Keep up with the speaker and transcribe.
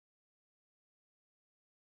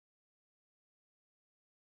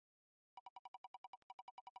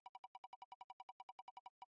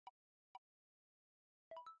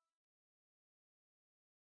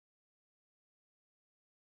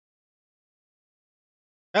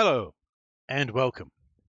Hello and welcome.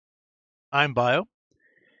 I'm Bio,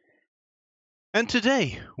 and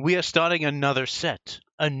today we are starting another set,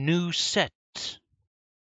 a new set.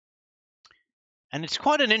 And it's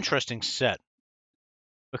quite an interesting set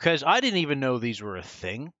because I didn't even know these were a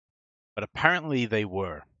thing, but apparently they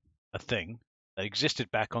were a thing that existed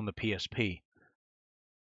back on the PSP.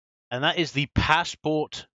 And that is the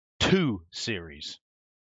Passport 2 series,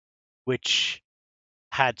 which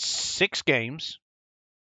had 6 games.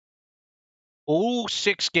 All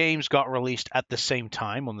 6 games got released at the same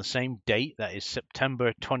time on the same date, that is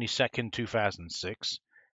September 22nd, 2006.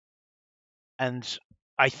 And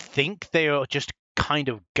I think they are just kind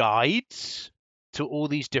of guides to all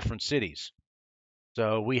these different cities.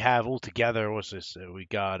 So we have altogether, what's this? We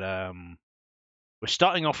got we're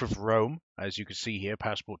starting off with Rome, as you can see here,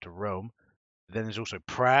 passport to Rome. Then there's also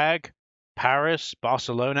Prague, Paris,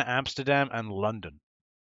 Barcelona, Amsterdam, and London.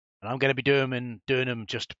 And I'm going to be doing them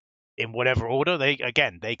just in whatever order. They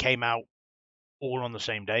came out all on the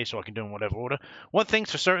same day, so I can do them in whatever order. One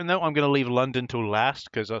thing's for certain though, I'm going to leave London till last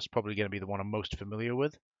because that's probably going to be the one I'm most familiar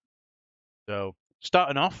with. So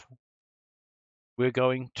starting off, we're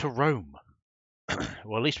going to Rome.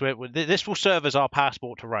 Well, at least this will serve as our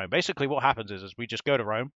passport to Rome. Basically, what happens is we just go to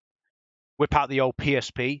Rome, whip out the old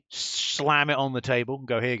PSP, slam it on the table, and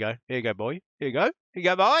go, here you go, boy, here you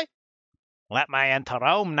go, boy. Let me enter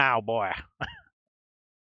Rome now, boy.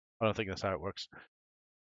 I don't think that's how it works.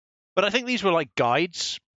 But I think these were like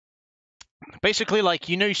guides. Basically, like,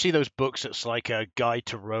 you see those books that's like a guide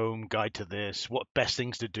to Rome, guide to this, what best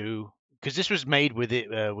things to do. Because this was made with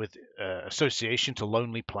association to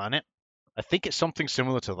Lonely Planet. I think it's something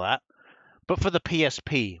similar to that. But for the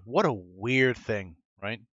PSP, what a weird thing,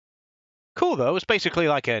 right? Cool though. It's basically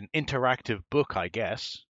like an interactive book, I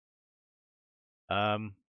guess.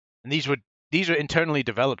 And these are internally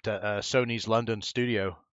developed at Sony's London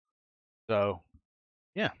studio. So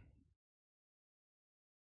yeah.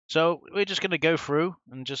 So we're just gonna go through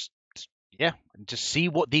and just see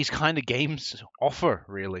what these kind of games offer,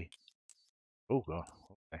 really. Oh god.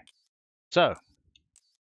 Okay. So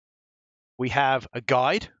we have a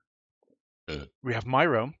guide. We have My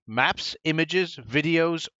Rome, maps, images,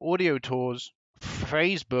 videos, audio tours,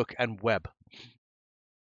 phrase book, and web.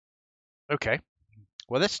 Okay.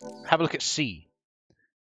 Well, let's have a look at C.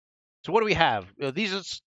 So what do we have?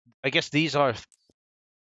 I guess these are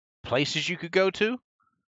places you could go to.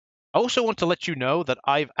 I also want to let you know that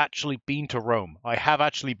I've actually been to Rome. I have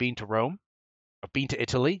actually been to Rome. I've been to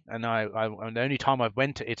Italy, and the only time I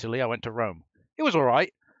went to Italy, I went to Rome. It was all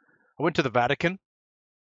right. I went to the Vatican,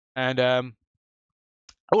 and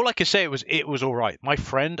all I can say it was all right. My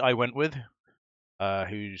friend I went with,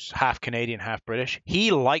 who's half Canadian, half British,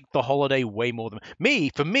 he liked the holiday way more than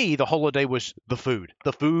me. For me, the holiday was the food.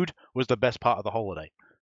 The food was the best part of the holiday.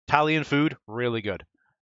 Italian food, really good.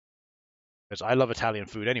 Because I love Italian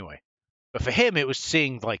food anyway. But for him, it was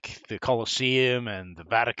seeing like the Colosseum and the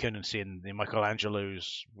Vatican and seeing the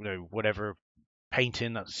Michelangelo's, whatever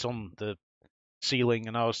painting that's on the ceiling.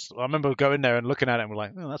 And I remember going there and looking at it and we're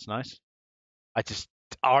like, oh, that's nice.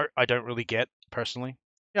 Art, I don't really get personally.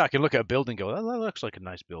 Yeah, I can look at a building and go, that looks like a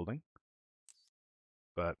nice building.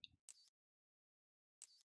 But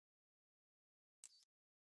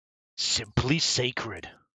simply sacred.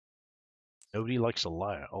 Nobody likes a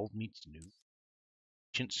liar. Old meets new.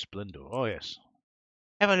 Ancient splendor. Oh, yes.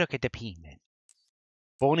 Have a look at the penis.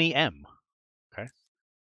 Bonnie M. Okay.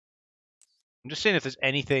 I'm just seeing if there's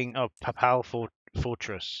anything. Oh, Papal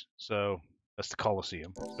Fortress. So that's the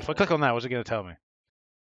Colosseum. If I click on that, what's it going to tell me?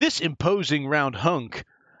 This imposing round hunk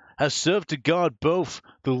has served to guard both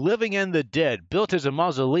the living and the dead. Built as a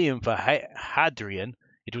mausoleum for Hadrian,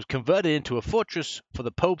 it was converted into a fortress for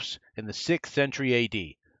the popes in the 6th century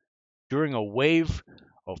AD. During a wave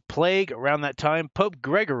of plague around that time, Pope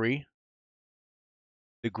Gregory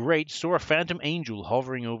the Great saw a phantom angel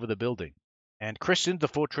hovering over the building and christened the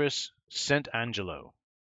fortress St. Angelo.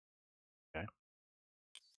 Okay.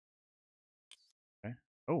 Okay.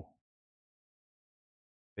 Oh,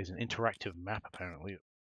 there's an interactive map apparently.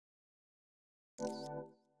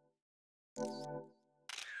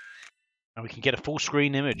 And we can get a full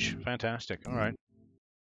screen image. Fantastic. All right.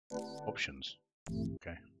 Options.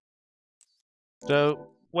 Okay. So,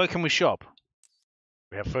 where can we shop?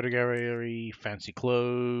 We have photo gallery, fancy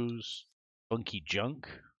clothes, funky junk,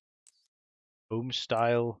 home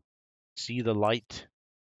style, see the light,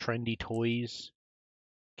 trendy toys,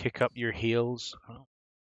 kick up your heels. Oh,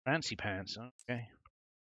 fancy pants. Okay.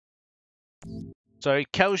 So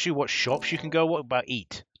it tells you what shops you can go. What about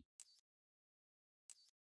eat?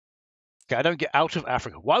 Okay, I don't get out of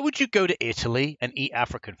Africa. Why would you go to Italy and eat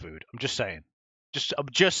African food? I'm just saying. I'm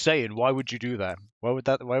just saying, why would you do that? Why would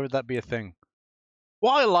that be a thing?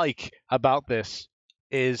 What I like about this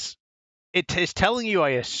is it is telling you,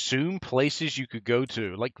 I assume, places you could go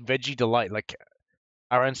to, like Veggie Delight, like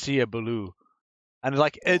Arancia Bulu. And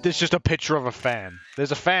like there's just a picture of a fan.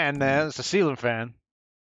 There's a fan there, it's a ceiling fan.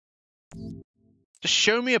 Just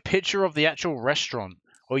show me a picture of the actual restaurant.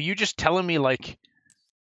 Or are you just telling me like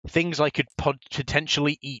things I could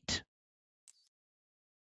potentially eat?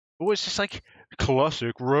 Or it's just like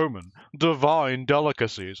classic Roman, divine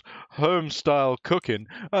delicacies, home style cooking,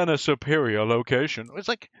 and a superior location. It's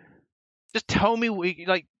like, just tell me,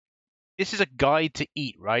 like, this is a guide to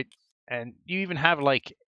eat, right? And you even have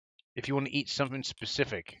like, if you want to eat something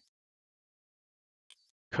specific,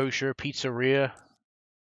 kosher pizzeria.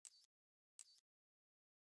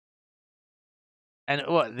 And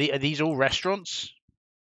what, are these all restaurants?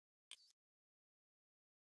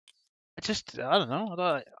 I don't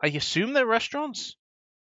know. I assume they're restaurants.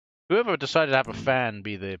 Whoever decided to have a fan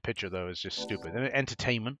be the picture, though, is just stupid.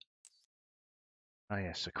 Entertainment. Ah,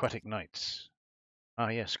 yes, aquatic nights. Ah,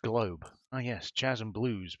 yes, globe. Ah, yes, jazz and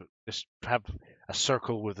blues, but just have a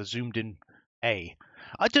circle with a zoomed in A.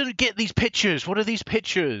 I don't get these pictures. What are these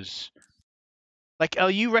pictures? Like,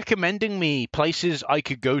 are you recommending me places I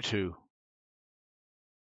could go to?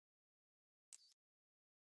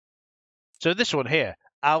 So this one here,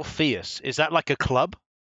 Alpheus, is that like a club?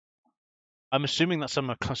 I'm assuming that's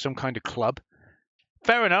some kind of club.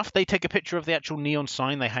 Fair enough. They take a picture of the actual neon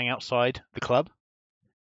sign they hang outside the club,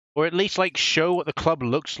 or at least like show what the club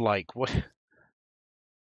looks like. What?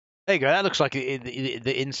 There you go. That looks like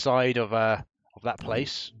the inside of that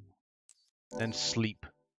place. Then sleep.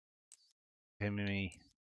 Me.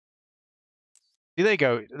 See, there you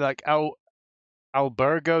go. Like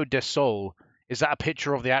Albergo de Sol. Is that a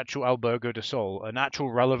picture of the actual Albergo de Sol? An actual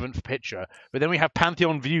relevant picture. But then we have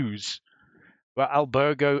Pantheon Views, where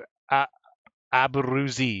Albergo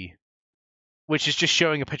Abruzzi, which is just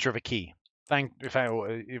showing a picture of a key. Oh,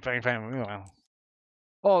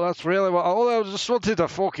 that's really what. Oh, I just wanted a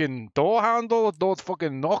fucking door handle. Don't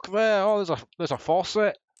fucking knock there. Oh, there's a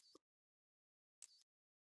faucet.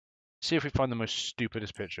 See if we find the most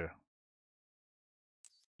stupidest picture.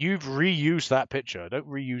 You've reused that picture. Don't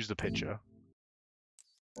reuse the picture.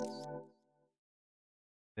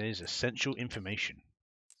 There's essential information.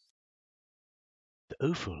 The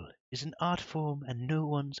offal is an art form and no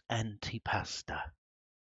one's antipasta.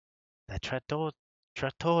 The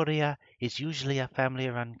trattoria is usually a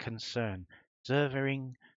family-run concern,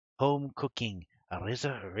 serving home cooking. A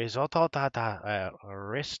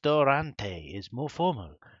ristorante is more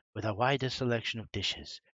formal, with a wider selection of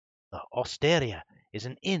dishes. The osteria is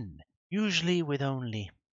an inn, usually with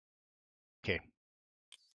only... Okay.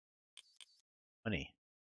 Money.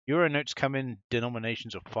 Euro notes come in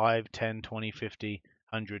denominations of 5, 10, 20, 50,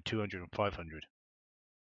 100, 200, and 500.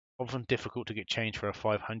 Often difficult to get change for a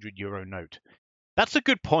 500 euro note. That's a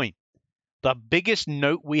good point. The biggest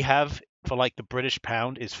note we have for like the British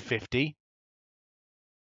pound is 50.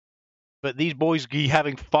 But these boys be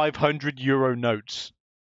having 500 euro notes.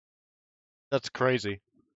 That's crazy.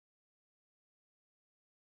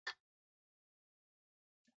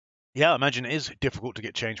 Yeah, I imagine it is difficult to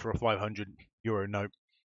get change for a 500 euro note.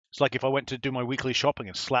 It's like if I went to do my weekly shopping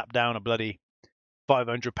and slapped down a bloody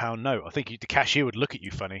 500 pound note. I think the cashier would look at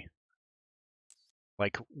you funny.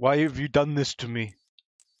 Like, why have you done this to me?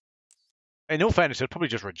 In all fairness, they'd probably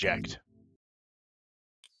just reject.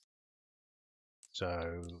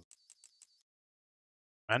 So,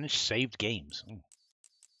 manage saved games.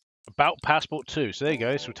 About Passport 2. So there you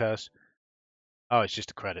go. This will tell us. Oh, it's just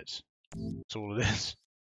the credits. That's all it is.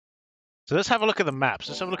 So let's have a look at the maps.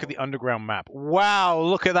 Let's have a look at the underground map. Wow,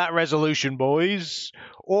 look at that resolution, boys.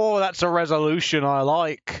 Oh, that's a resolution I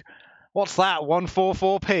like. What's that?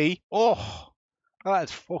 144p? Oh,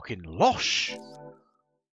 that's fucking lush.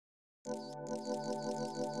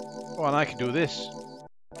 Oh, and I can do this.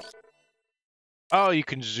 Oh, you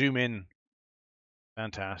can zoom in.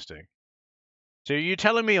 Fantastic. So you're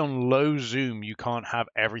telling me on low zoom you can't have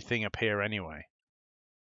everything appear anyway?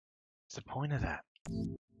 What's the point of that?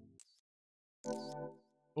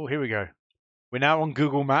 Oh, here we go. We're now on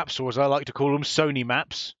Google Maps, or as I like to call them, Sony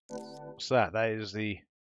Maps. What's that? It's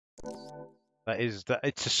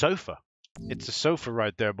a sofa. It's a sofa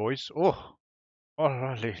right there, boys. Oh,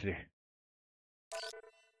 lately.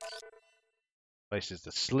 Places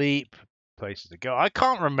to sleep, places to go. I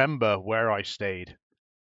can't remember where I stayed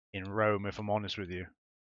in Rome, if I'm honest with you.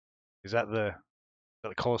 Is that the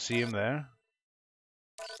Colosseum there?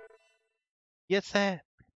 Yes, sir.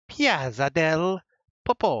 Piazza del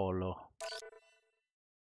Popolo.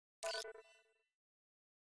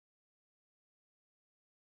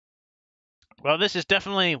 Well, this is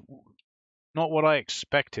definitely not what I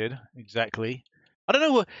expected exactly. I don't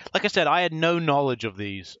know what, like I said, I had no knowledge of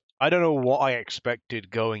these. I don't know what I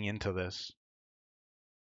expected going into this,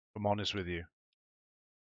 if I'm honest with you.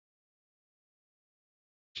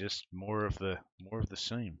 Just more of the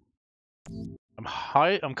same.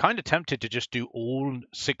 I'm kind of tempted to just do all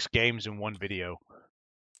 6 games in one video,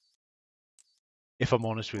 if I'm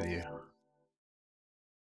honest with you.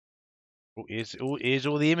 Here's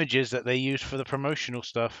all the images that they use for the promotional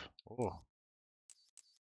stuff. Oh,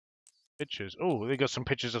 pictures. Oh, they got some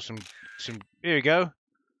pictures of some. Here we go.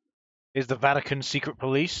 Here's the Vatican secret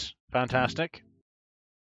police. Fantastic.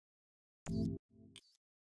 A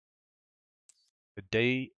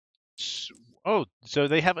day. Oh, so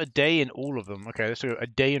they have a day in all of them. Okay, let's go. A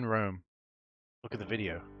day in Rome. Look at the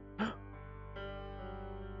video.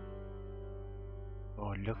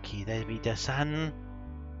 Oh, looky, there be the sun.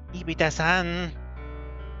 He be the sun.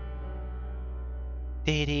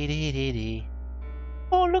 Dee dee dee dee dee.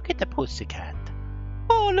 Oh, look at the pussycat.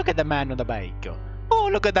 Oh, look at the man on the bike. Oh,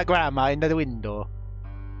 look at the grandma in the window.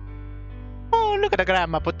 Oh, look at the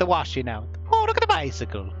grandma put the washing out. Oh, look at the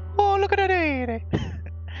bicycle. Oh, look at the lady.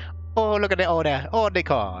 Oh, look at the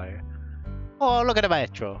car. Oh, look at the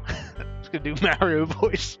metro. Just gonna do Mario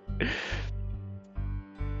voice.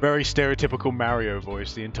 Very stereotypical Mario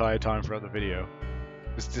voice the entire time throughout the video.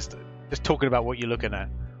 It's just talking about what you're looking at.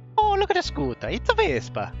 Oh, look at the scooter. It's a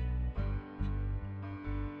Vespa.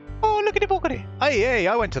 Oh, look at the bookity. Hey,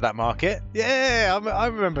 I went to that market. Yeah, I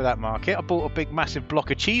remember that market. I bought a big, massive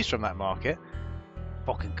block of cheese from that market.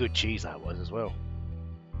 Fucking good cheese that was as well.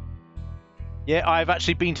 Yeah, I've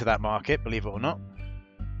actually been to that market, believe it or not.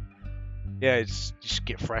 Yeah, it's just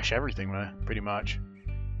get fresh everything there, pretty much.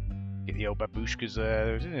 Get the old babushkas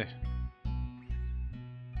there.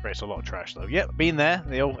 It's a lot of trash though. Yep, been there.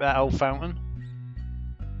 That old fountain.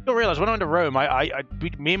 I don't realise when I went to Rome,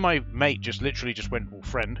 me and my mate just literally just went, well,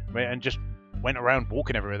 friend, and just went around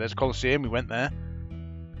walking everywhere. There's a Colosseum. We went there.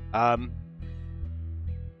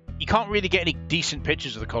 You can't really get any decent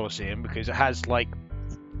pictures of the Colosseum because it has like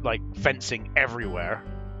fencing everywhere.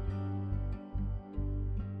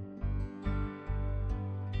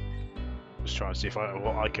 Just trying to see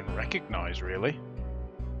what I can recognise really.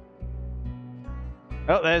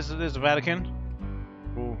 Oh, there's the Vatican.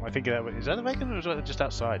 Oh, I think is that the Vatican or is that just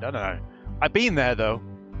outside? I don't know. I've been there though.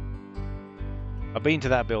 I've been to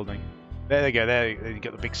that building. There they go. There you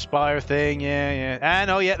got the big spire thing. Yeah. And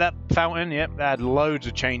oh yeah, that fountain. Yep, that had loads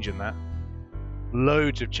of change in that.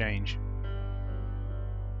 Loads of change.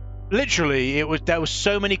 Literally, there was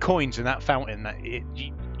so many coins in that fountain that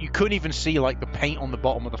you couldn't even see like the paint on the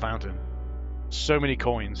bottom of the fountain. So many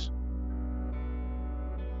coins.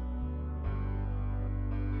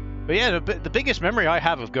 But yeah, the biggest memory I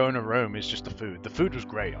have of going to Rome is just the food. The food was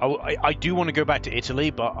great. I do want to go back to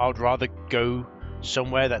Italy, but I'd rather go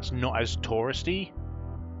somewhere that's not as touristy.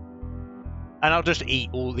 And I'll just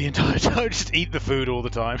eat all the entire time. Just eat the food all the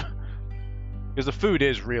time. Because the food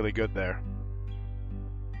is really good there.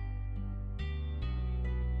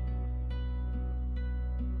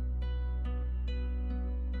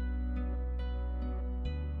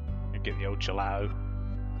 Get the old gelato.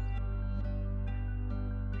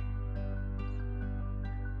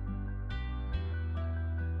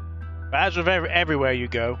 But as with everywhere you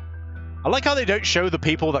go, I like how they don't show the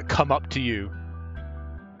people that come up to you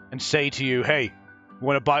and say to you, "Hey, you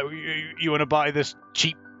want to buy this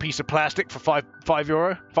cheap piece of plastic for five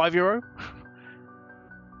euro? 5 euro?"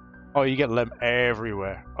 Oh, you get them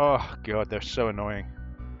everywhere. Oh god, they're so annoying.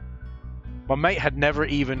 My mate had never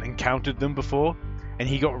even encountered them before, and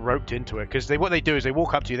he got roped into it because what they do is they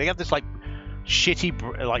walk up to you. They have this like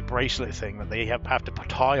shitty like bracelet thing that they have to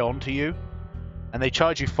tie onto you. And they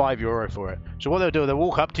charge you €5 for it. So what they'll do, they'll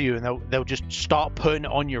walk up to you and they'll just start putting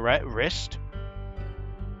it on your wrist.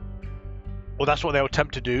 Or that's what they'll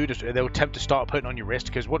attempt to do. They'll attempt to start putting it on your wrist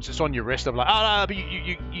because once it's on your wrist, they're like, "Oh no, but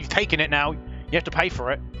you've taken it now. You have to pay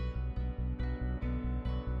for it."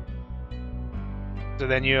 So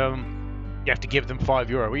then you have to give them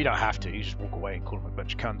 €5. Well, you don't have to. You just walk away and call them a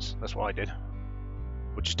bunch of cunts. That's what I did.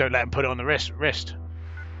 Or just don't let them put it on the wrist.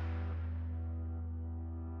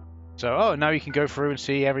 So, oh, now you can go through and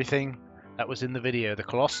see everything that was in the video. The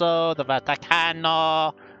Colosso, the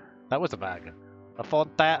Vaticano, that was the Vatican. The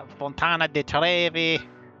Fontana di Trevi,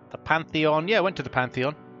 the Pantheon. Yeah, I went to the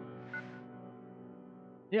Pantheon.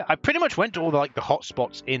 Yeah, I pretty much went to all the hot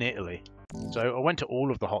spots in Italy. So I went to all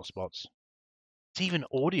of the hot spots. It's even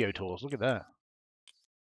audio tours. Look at that.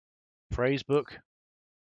 Phrase book.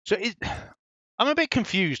 So I'm a bit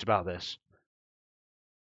confused about this.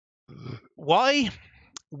 Why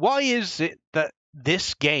is it that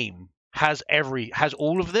this game has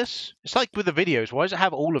all of this. It's like with the videos. Why does it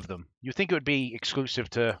have all of them? You'd think it would be exclusive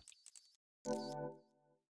to.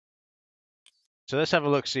 So let's have a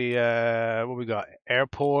look. See what we got.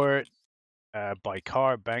 Airport, by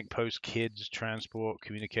car, bank, post, kids, transport,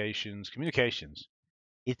 communications. Communications.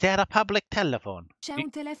 Is that a public telephone? C'è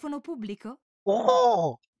un telefono pubblico?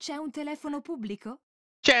 Oh! C'è un telefono pubblico?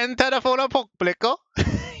 C'è un telefono pubblico?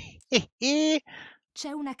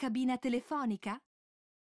 C'è una cabina telefonica?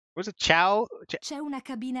 Was it ciao? C'è una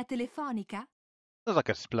cabina telefonica? That was like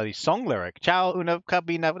a bloody song lyric. Ciao una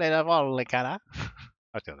cabina telefonica.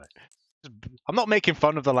 I don't know. I'm not making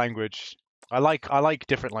fun of the language. I like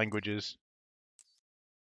different languages.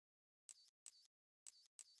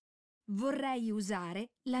 Vorrei usare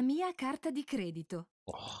la mia carta di credito.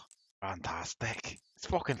 Oh, fantastic. It's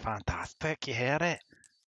fucking fantastic. You hear it?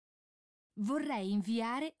 Vorrei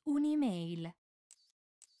inviare un'email.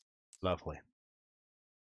 Lovely. Is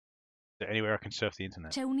there anywhere I can surf the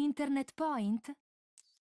internet? C'è un internet point?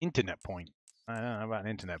 Internet point. I don't know about an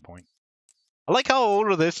internet point. I like how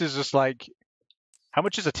all of this is just like, how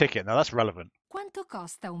much is a ticket? Now that's relevant. Quanto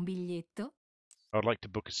costa un biglietto? I would like to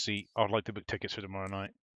book a seat. I would like to book tickets for tomorrow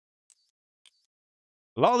night.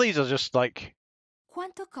 A lot of these are just like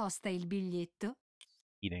Quanto costa il biglietto?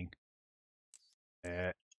 eating.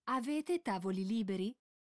 Avete tavoli liberi?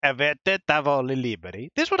 Avete tavoli liberi.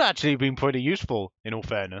 This would actually have been pretty useful, in all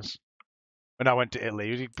fairness, when I went to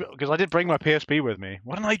Italy, because I did bring my PSP with me.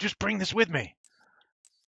 Why didn't I just bring this with me?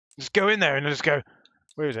 Just go in there and just go.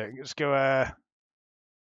 Where is it? Just go.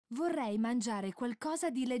 Vorrei mangiare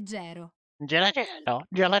qualcosa di leggero. Gelagello,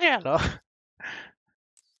 gelagello,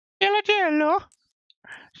 gelagello.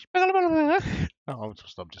 Oh,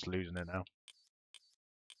 I'm just losing it now.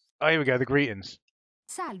 Oh, here we go. The greetings.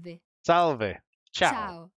 Salve. Salve. Ciao.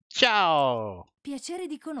 Ciao. Ciao. Piacere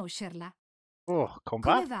di conoscerla. Oh, come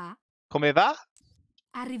Come va? va? Come va?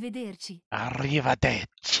 Arrivederci.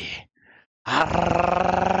 Arrivederci.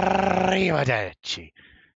 Arrivederci.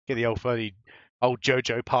 Get the old funny old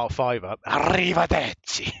JoJo Part 5 up.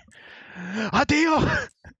 Arrivederci. Addio.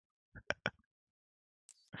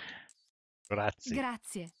 Grazie.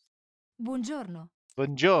 Grazie. Buongiorno.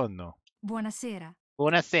 Buongiorno. Buonasera.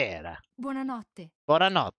 Buonasera. Buonanotte.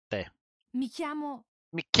 Buonanotte. Mi chiamo...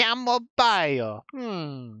 Mi chiamo Baio.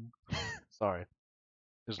 Sorry.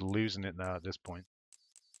 Just losing it now at this point.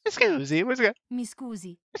 Scusi, what's it? Mi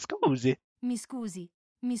scusi. Scusi. Mi scusi.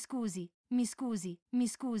 Mi scusi. Mi scusi. Mi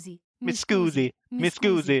scusi. Mi scusi. Mi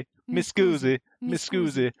scusi. Mi scusi. Mi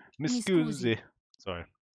scusi. Mi scusi. Sorry.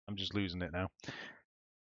 I'm just losing it now.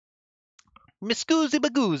 Mi scusi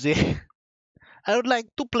bagoosi. I would like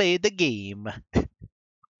to play the game.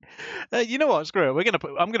 You know what? Screw it.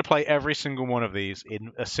 I'm gonna play every single one of these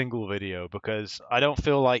in a single video because I don't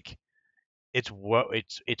feel like it's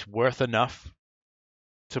worth enough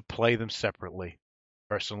to play them separately,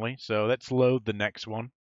 personally. So let's load the next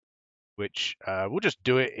one, which we'll just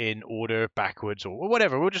do it in order backwards or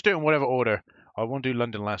whatever. We'll just do it in whatever order. I want to do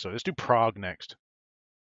London last. Let's do Prague next.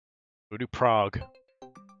 We'll do Prague.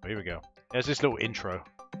 Oh, here we go. There's this little intro.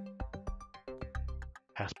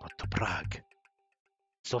 Passport to Prague.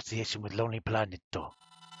 Association with Lonely Planet.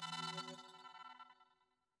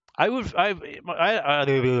 A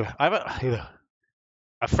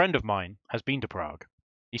friend of mine has been to Prague.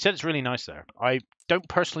 He said it's really nice there. I don't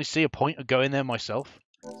personally see a point of going there myself.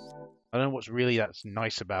 I don't know what's really that's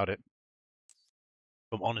nice about it.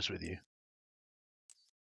 If I'm honest with you.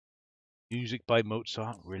 Music by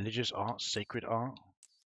Mozart, religious art, sacred art,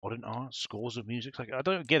 modern art, scores of music. Like I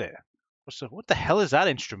don't get it. What the hell is that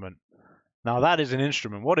instrument? Now that is an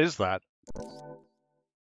instrument. What is that?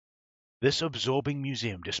 This absorbing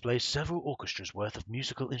museum displays several orchestras worth of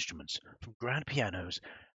musical instruments, from grand pianos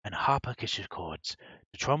and harpsichords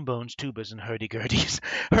to trombones, tubas, and hurdy-gurdies.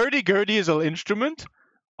 Hurdy-gurdy is an instrument?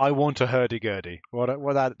 I want a hurdy-gurdy.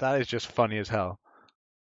 That is just funny as hell.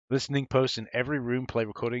 Listening posts in every room play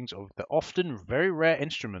recordings of the often very rare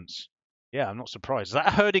instruments. Yeah, I'm not surprised. Is that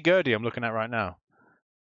a hurdy-gurdy I'm looking at right now?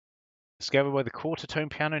 Discovered why the quarter-tone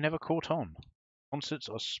piano never caught on. Concerts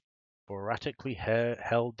are sporadically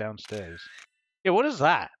held downstairs. Yeah, what is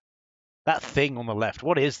that? That thing on the left,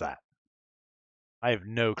 what is that? I have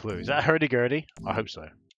no clue. Is that a hurdy-gurdy? I hope so.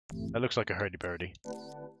 That looks like a hurdy-gurdy.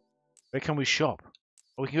 Where can we shop?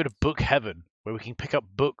 Oh, we can go to Book Heaven, where we can pick up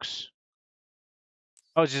books.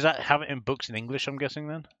 Oh, does that have it in books in English, I'm guessing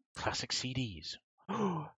then? Classic CDs.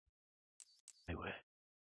 Oh, they were.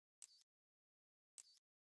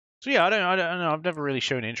 So yeah, I don't know. I've never really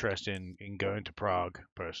shown interest in going to Prague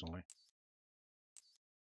personally.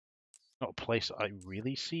 Not a place I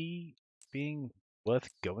really see being worth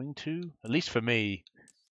going to, at least for me.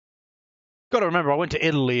 got to remember, I went to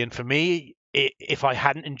Italy, and for me, if I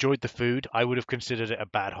hadn't enjoyed the food, I would have considered it a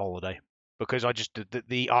bad holiday because I just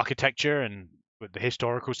the architecture and the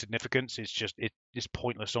historical significance is just it's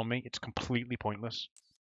pointless on me. It's completely pointless.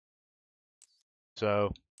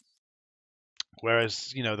 So,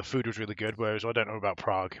 whereas the food was really good. Whereas I don't know about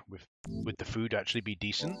Prague with the food actually be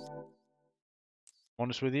decent.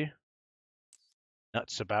 Honest with you,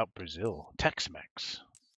 nuts about Brazil, Tex-Mex.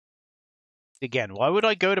 Again, why would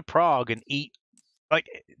I go to Prague and eat? Like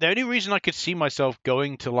the only reason I could see myself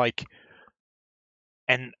going to like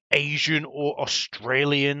an Asian or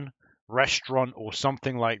Australian restaurant or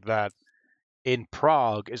something like that in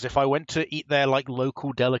Prague is if I went to eat their like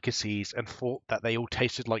local delicacies and thought that they all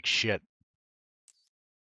tasted like shit.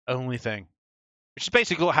 Only thing. Which is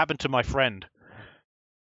basically what happened to my friend.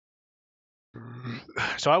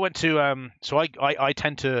 So I went to I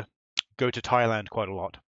tend to go to Thailand quite a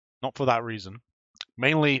lot. Not for that reason.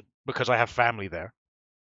 Mainly because I have family there.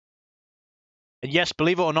 And yes,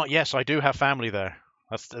 believe it or not, yes, I do have family there.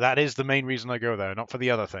 That is the main reason I go there, not for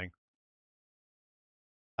the other thing.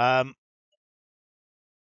 Um,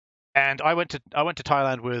 and I went to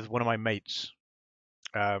Thailand with one of my mates.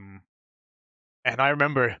 Um, and I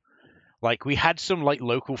remember like we had some like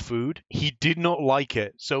local food. He did not like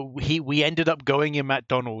it, so we ended up going in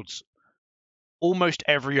McDonald's almost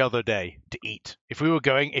every other day to eat. If we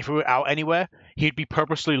were out anywhere, he'd be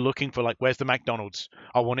purposely looking for like, where's the McDonald's?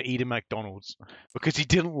 I want to eat in McDonald's because he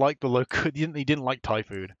didn't like the local. He didn't like Thai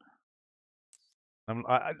food.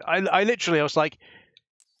 I literally I was like,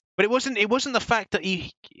 but it wasn't the fact that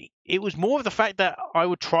he. It was more of the fact that I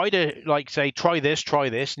would try to like say try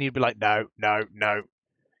this, and he'd be like, no, no, no.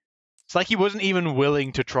 It's like he wasn't even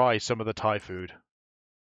willing to try some of the Thai food.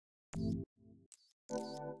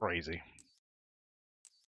 Crazy.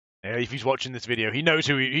 Yeah, if he's watching this video, he knows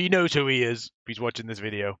he knows who he is. If he's watching this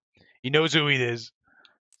video, he knows who he is.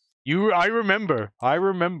 I remember. I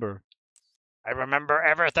remember. I remember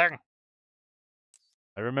everything.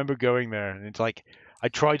 I remember going there, and it's like I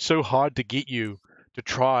tried so hard to get you to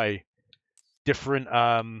try different.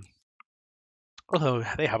 Oh,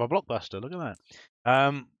 they have a Blockbuster. Look at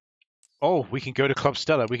that. Oh, we can go to Club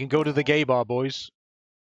Stella. We can go to the gay bar, boys.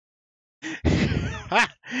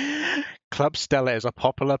 Club Stella is a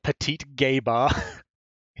popular petite gay bar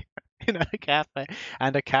in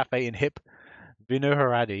a cafe in hip Vino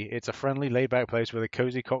Haradi. It's a friendly, laid-back place with a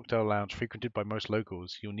cozy cocktail lounge frequented by most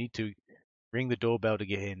locals. You'll need to ring the doorbell to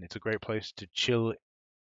get in. It's a great place to chill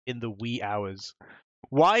in the wee hours.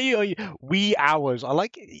 Why are you wee hours? I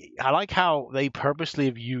like how they purposely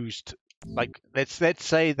have used like let's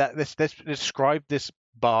say that let's describe this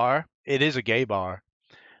bar. It is a gay bar,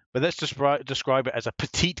 but let's describe it as a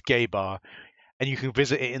petite gay bar, and you can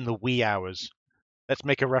visit it in the wee hours. Let's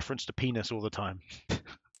make a reference to penis all the time.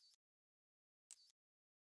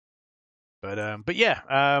 But yeah,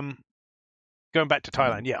 going back to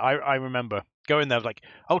Thailand, yeah, I remember going there like,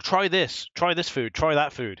 oh, try this food, try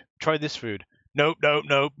that food, try this food. Nope, nope,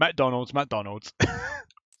 nope. McDonald's, McDonald's.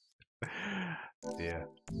 Yeah.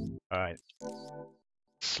 All right.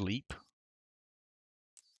 Sleep.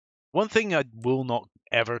 One thing I will not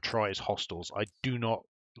ever try is hostels. I do not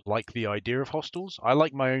like the idea of hostels. I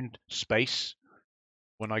like my own space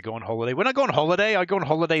when I go on holiday. When I go on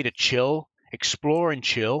holiday to chill, explore and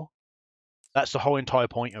chill. That's the whole entire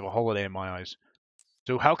point of a holiday in my eyes.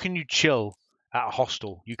 So how can you chill at a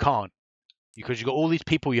hostel? You can't because you've got all these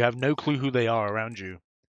people you have no clue who they are around you.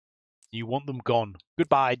 You want them gone.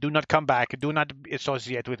 Goodbye. Do not come back. Do not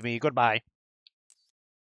associate with me. Goodbye.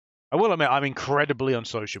 I will admit I'm incredibly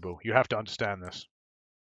unsociable. You have to understand this.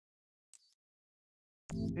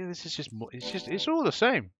 Yeah, this is just it's all the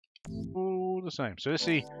same. All the same. So let's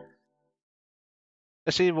see.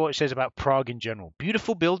 Let's see what it says about Prague in general.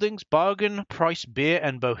 Beautiful buildings, bargain price beer,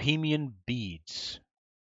 and bohemian beads.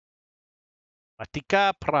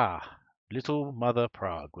 Matica Prague, Little Mother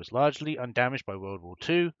Prague, was largely undamaged by World War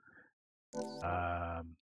II.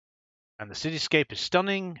 And the cityscape is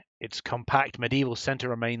stunning. Its compact medieval center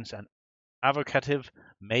remains an evocative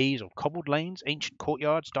maze of cobbled lanes, ancient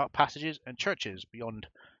courtyards, dark passages, and churches beyond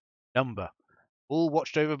number, all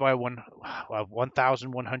watched over by a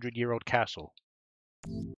 1,100-year-old castle.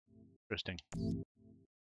 Interesting.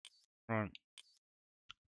 Right.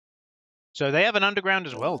 So they have an underground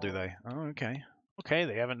as well, do they? Oh, okay. Okay,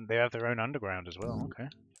 they have their own underground as well. Okay,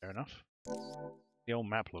 fair enough. The old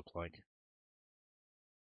map looked like.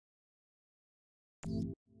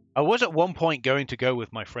 I was at one point going to go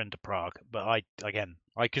with my friend to Prague, but I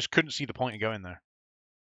just couldn't see the point of going there.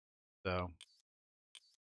 So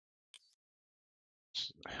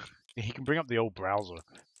he can bring up the old browser.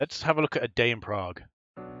 Let's have a look at a day in Prague.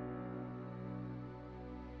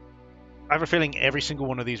 I have a feeling every single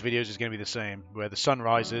one of these videos is going to be the same, where the sun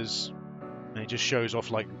rises and it just shows off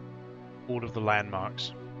like all of the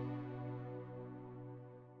landmarks.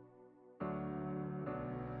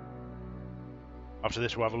 After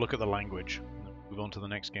this, we'll have a look at the language. Move on to the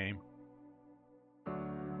next game.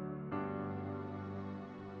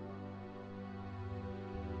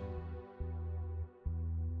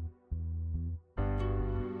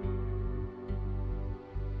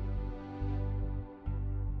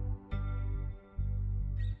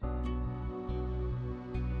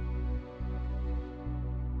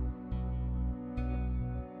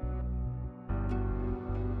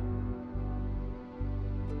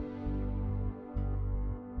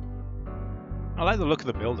 I like the look of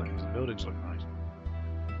the buildings. The buildings look nice.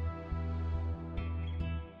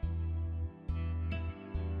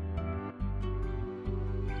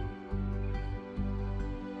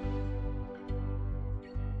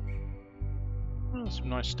 Well, some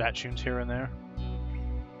nice statues here and there.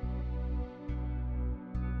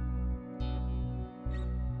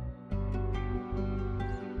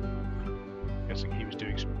 Guessing he was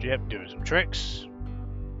doing some tricks.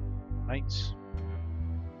 Nice.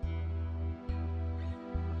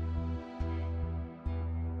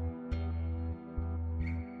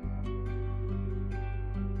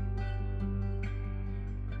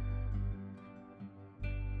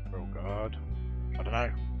 Oh god. I don't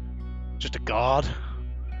know. Just a guard.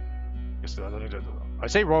 I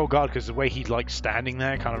say royal guard because the way he's like standing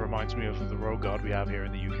there kind of reminds me of the royal guard we have here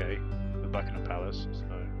in the UK, the Buckingham Palace. So.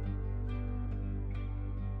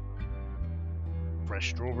 Fresh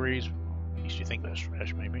strawberries. At least you think they're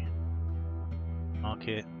fresh, maybe.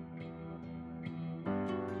 Market.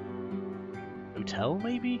 Hotel,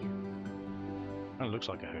 maybe? Kind of looks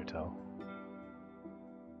like a hotel.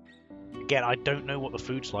 Again, I don't know what the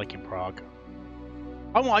food's like in Prague.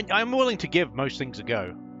 I'm willing to give most things a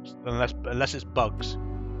go, unless it's bugs.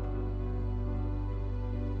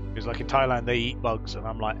 Because like in Thailand, they eat bugs, and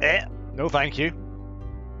I'm like, no, thank you.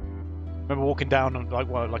 I remember walking down like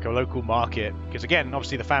a local market, because again,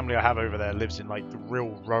 obviously the family I have over there lives in like the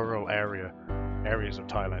real rural areas of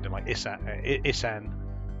Thailand, in like Isan.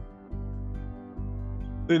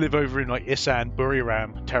 They live over in like Isan,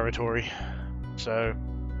 Buriram territory, so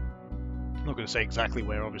I'm not going to say exactly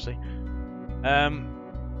where, obviously.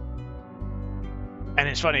 And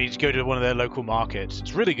it's funny, you just go to one of their local markets.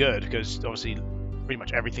 It's really good because obviously pretty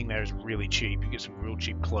much everything there is really cheap. You get some real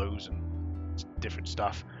cheap clothes and different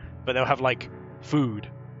stuff. But they'll have like food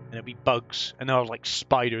and there'll be bugs and they'll have like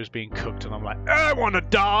spiders being cooked and I'm like, I want to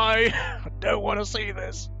die! I don't want to see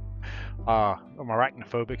this! I'm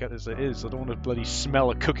arachnophobic as it is. I don't want to bloody smell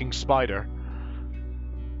a cooking spider.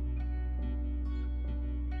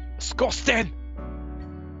 Disgusting!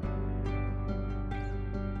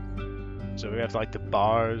 So we have like the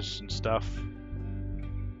bars and stuff.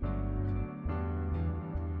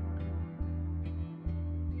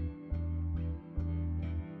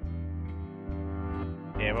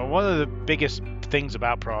 Yeah, well, one of the biggest things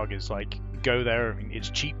about Prague is like go there, it's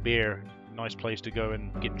cheap beer, nice place to go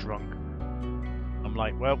and get drunk. I'm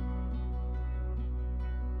like, well,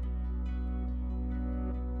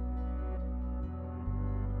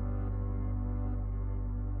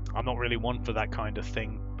 I'm not really one for that kind of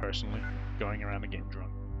thing personally, going around and getting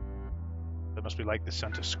drunk. There must be like the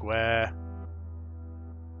center square,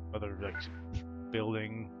 other like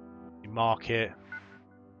building, market,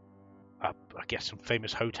 I guess some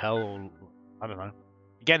famous hotel, or I don't know.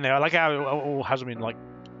 Again, I like how it all has them in like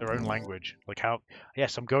their own language. Like how,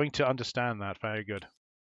 yes, I'm going to understand that. Very good.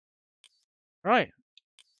 Right.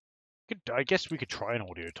 I guess we could try an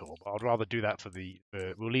audio tour, but I'd rather do that for the.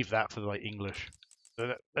 We'll leave that for the like English.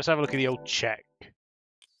 So let's have a look at the old Czech.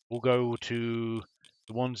 We'll go to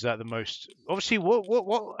the ones that are the most. Obviously,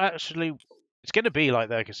 what actually? It's going to be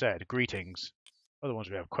like I said, greetings. Other ones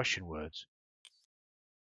we have question words.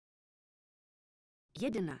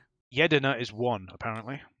 Jedna. Jedina is one,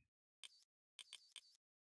 apparently.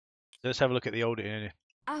 Let's have a look at the old.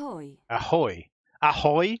 Ahoj. Ahoy.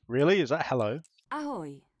 Ahoy? Really? Is that hello?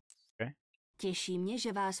 Ahoj. Okay. Těší mě,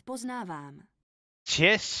 že vás poznávám.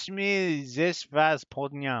 Těší mě, že vás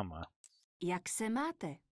poznávám. Jak se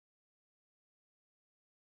máte?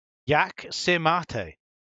 Jak se máte?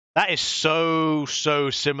 That is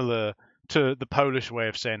so similar to the Polish way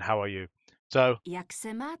of saying how are you. So, Jak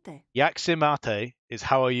se máte? jak se máte is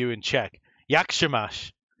how are you in Czech. Jak się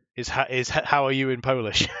masz is how are you in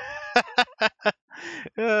Polish.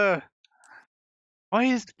 Why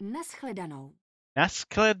is Naschledanou.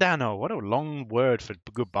 Naschledanou? What a long word for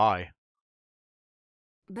goodbye.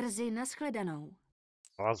 Brzy naschledanou.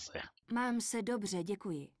 Brzy. Mám se dobře,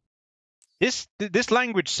 děkuji. This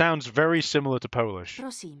language sounds very similar to Polish.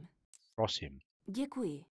 Prosím. Prosím.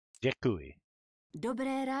 Děkuji. Děkuji.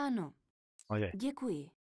 Dobré ráno. Okay. Děkuji.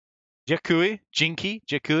 Děkuji. Dzięki.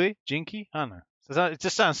 Dziękuję. Dzięki. I don't know. So it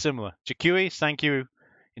just sounds similar. Dziękuję is thank you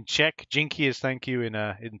in Czech. Dzięki is thank you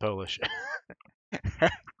in Polish.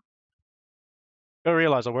 I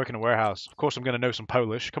realize I work in a warehouse. Of course I'm going to know some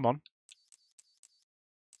Polish. Come on.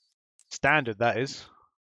 Standard, that is.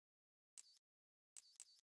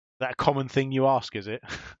 That a common thing you ask, is it?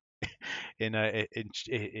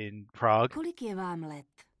 in Prague. Kolik je vám let?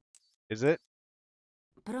 Is it?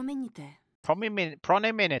 Promiňte.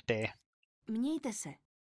 Proneminete. Mějte se.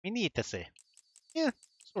 Minite se. Yeah,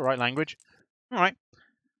 it's all right language. All right.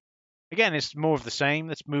 Again, it's more of the same.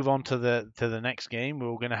 Let's move on to the next game.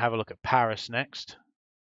 We're going to have a look at Paris next.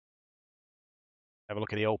 Have a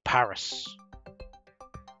look at the old Paris.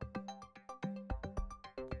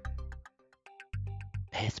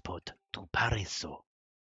 Passport to Paris. Oh,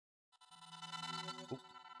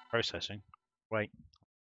 processing. Wait.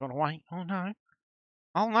 Gotta wait. Oh no.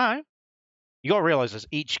 Oh no. You gotta realize as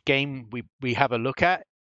each game we have a look at,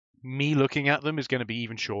 me looking at them is going to be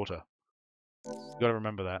even shorter. You gotta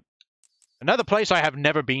remember that. Another place I have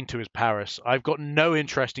never been to is Paris. I've got no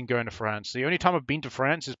interest in going to France. The only time I've been to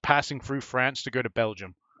France is passing through France to go to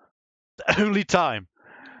Belgium. The only time.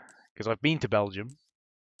 Because I've been to Belgium.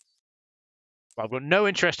 But I've got no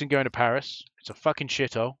interest in going to Paris. It's a fucking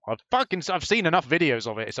shithole. I've seen enough videos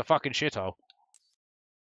of it. It's a fucking shithole.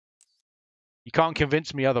 You can't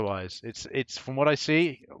convince me otherwise. It's from what I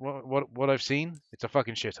see, what I've seen, it's a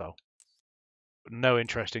fucking shithole. No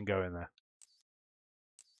interest in going there.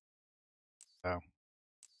 Oh.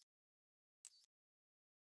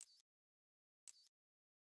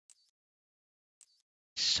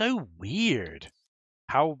 So weird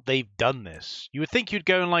how they've done this. You would think you'd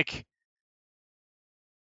go and like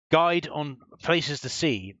guide on places to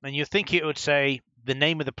see, and you'd think it would say the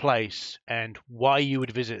name of the place and why you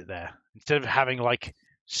would visit there, instead of having like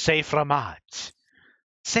c'est fromage,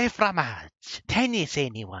 tennis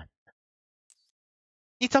anyone,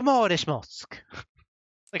 it's a Morismosk.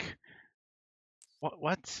 Like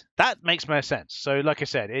what? That makes more sense. So like I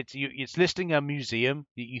said, it's listing a museum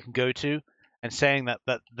that you can go to and saying that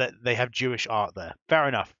they have Jewish art there. Fair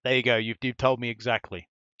enough. There you go. You've told me exactly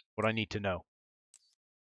what I need to know.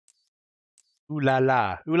 Ooh la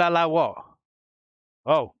la. Ooh la la what?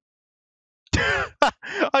 Oh.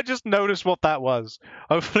 I just noticed what that was.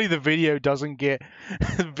 Hopefully the video doesn't get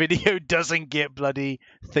bloody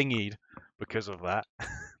thingied because of that.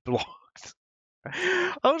 Blocked.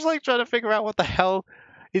 I was like trying to figure out what the hell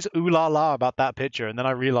is ooh la la about that picture, and then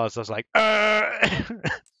I realized I was like,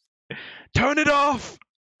 turn it off!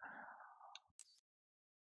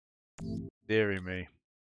 Deary me.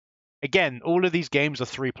 Again, all of these games are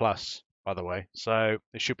 3+, by the way, so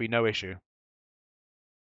there should be no issue.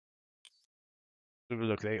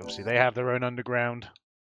 Look, obviously they have their own underground.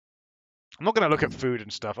 I'm not going to look at food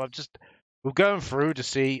and stuff. We're going through to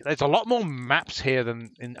see. There's a lot more maps here than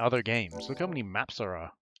in other games. Look how many maps there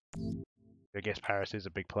are. I guess Paris is a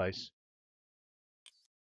big place.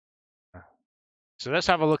 So let's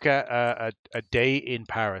have a look at a day in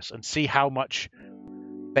Paris and see how much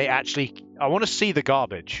they actually... I want to see the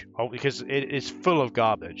garbage, because it is full of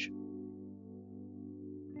garbage.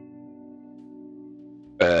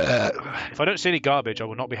 If I don't see any garbage, I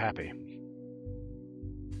will not be happy.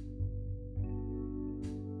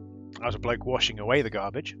 I was a bloke washing away the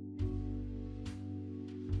garbage.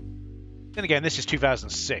 Then again, this is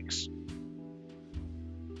 2006.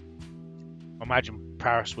 I imagine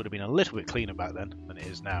Paris would have been a little bit cleaner back then than it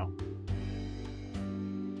is now.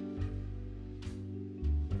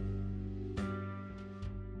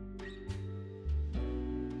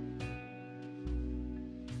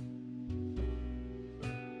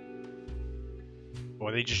 Or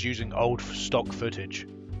are they just using old stock footage?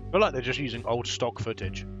 I feel like they're just using old stock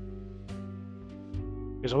footage.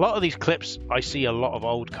 Because a lot of these clips, I see a lot of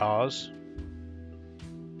old cars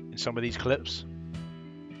in some of these clips.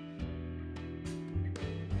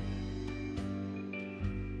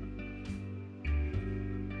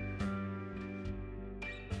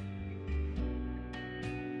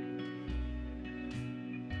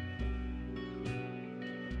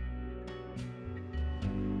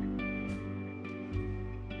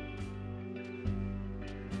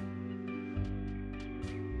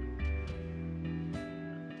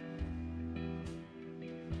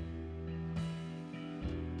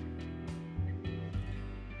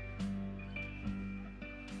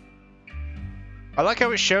 I like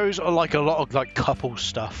how it shows like a lot of like couple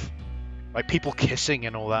stuff, like people kissing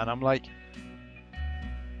and all that, and I'm like,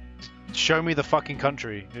 show me the fucking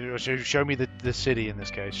country. Show me the city in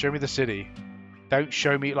this case. Show me the city. Don't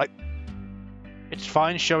show me, like... It's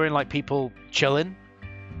fine showing, like, people chilling.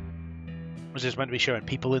 Was this meant to be showing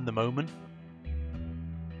people in the moment?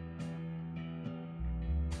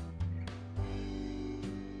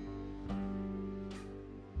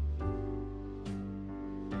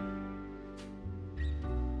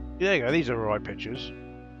 There you go, these are alright pictures.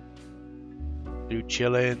 Dude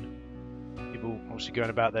chilling. People obviously going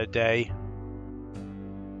about their day.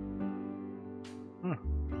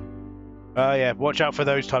 Oh yeah, watch out for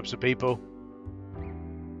those types of people.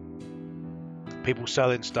 People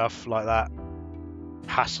selling stuff like that.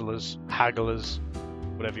 Hasslers, hagglers,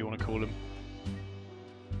 whatever you want to call them.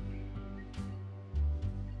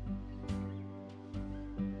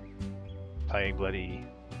 Playing bloody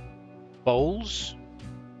bowls.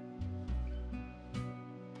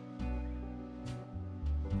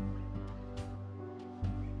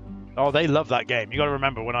 Oh, they love that game. You got to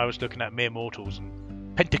remember when I was looking at Mere Mortals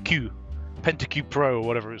and PentaQ Pro or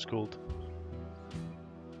whatever it's called.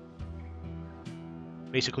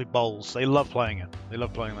 Basically bowls. They love playing it. They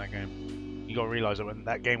love playing that game. You got to realize that when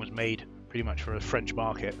that game was made pretty much for a French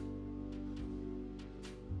market.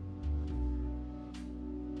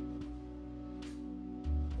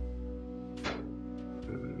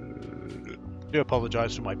 I do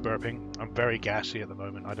apologize for my burping. I'm very gassy at the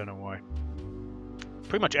moment. I don't know why.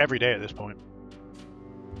 Pretty much every day at this point.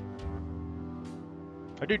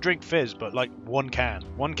 I do drink fizz, but like one can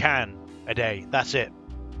a day. That's it.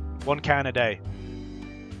 One can a day.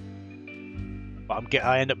 But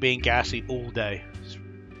I end up being gassy all day. It's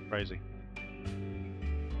crazy.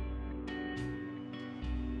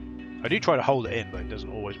 I do try to hold it in, but it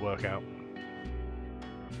doesn't always work out.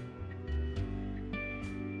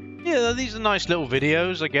 Yeah, these are nice little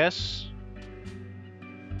videos, I guess.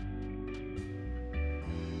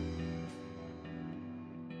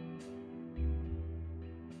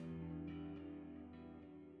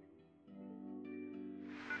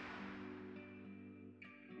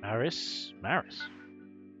 Maris.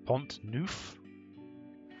 Pont Neuf.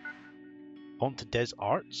 Pont des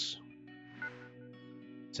Arts.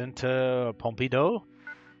 Centre Pompidou.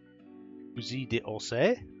 Musée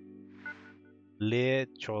d'Orsay. Le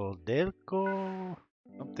Troldelco.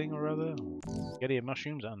 Something or other. Getty of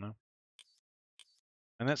mushrooms? I don't know.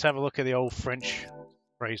 And let's have a look at the old French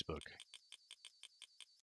phrase book.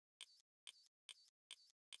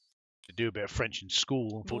 To do a bit of French in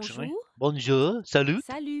school, unfortunately. Bonjour. Salut.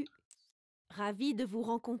 Salut. Ravi de vous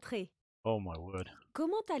rencontrer. Oh my word.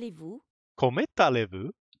 Comment allez-vous? Comment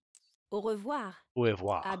allez-vous? Au revoir. Au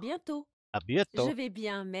revoir. À bientôt. À bientôt. Je vais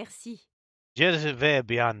bien, merci. Je vais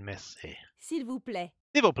bien, merci. S'il vous plaît.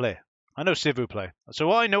 S'il vous plaît. I know s'il vous plaît. So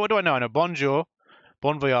what do I know? I know bonjour,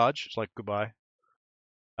 bon voyage. It's like goodbye.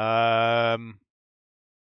 I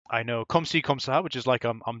know comme ci comme ça, which is like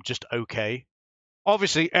I'm just okay.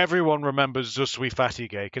 Obviously, everyone remembers Je suis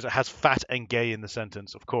fatigué because it has fat and gay in the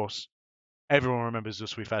sentence, of course. Everyone remembers Je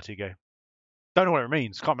suis fatigué. Don't know what it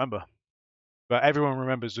means, can't remember. But everyone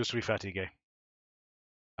remembers Je suis fatigué.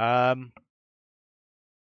 I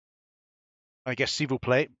guess s'il vous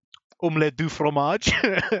plaît. Omelette du fromage.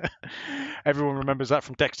 Everyone remembers that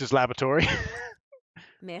from Dexter's Laboratory.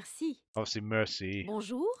 Merci. Obviously, merci.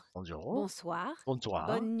 Bonjour. Bonjour. Bonsoir. Bonsoir.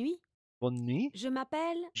 Bonne nuit. Bonne nuit. Je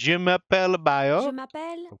m'appelle. Je m'appelle Bayo. Je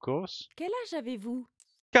m'appelle. Of course. Quel âge avez-vous?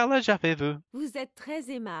 Quel âge avez-vous? Vous êtes très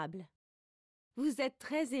aimable. Vous êtes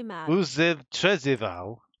très aimable. Vous êtes très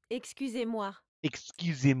aimable. Excusez-moi.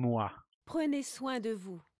 Excusez-moi. Prenez soin de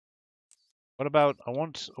vous. What about,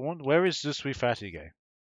 where is Je suis fatigué?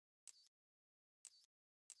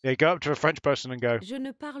 Yeah, go up to a French person and go, Je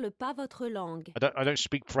ne parle pas votre langue. I don't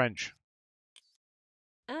speak French.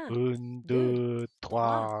 1, 1, 2,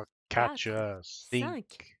 3, 4, 5,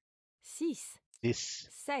 6, 6,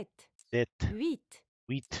 7, 7, 8,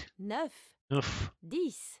 8, 9, 9,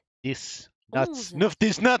 10, 10, nuts. 11. 9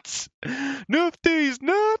 these nuts! 9 these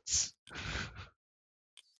nuts!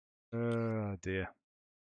 Oh dear.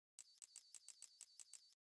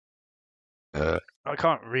 I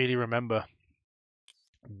can't really remember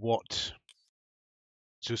what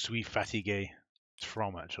Je suis fatigué is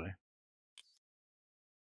from, actually.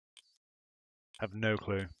 Have no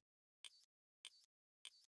clue.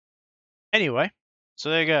 Anyway, so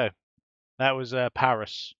there you go. That was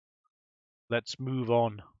Paris. Let's move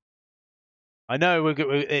on. I know we're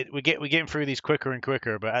getting through these quicker and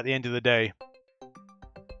quicker, but at the end of the day,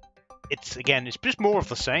 it's just more of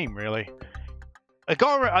the same, really.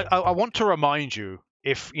 I want to remind you,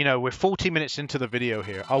 if you know we're 40 minutes into the video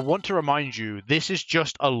here, I want to remind you this is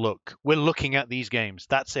just a look. We're looking at these games.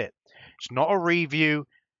 That's it. It's not a review.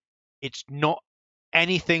 It's not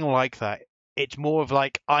anything like that. It's more of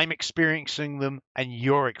like I'm experiencing them and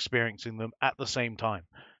you're experiencing them at the same time.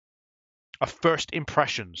 A first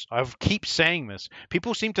impressions. I keep saying this.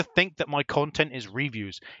 People seem to think that my content is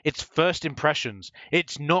reviews. It's first impressions.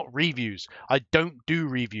 It's not reviews. I don't do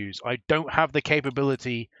reviews. I don't have the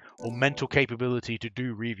capability or mental capability to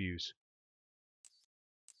do reviews.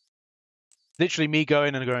 Literally me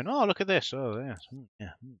going and going, oh, look at this. Oh, yes. Yeah.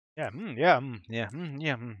 Yeah. Yeah. Yeah.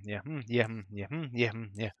 Yeah. Yeah. Yeah. Yeah. Yeah.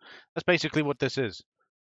 Yeah. That's basically what this is.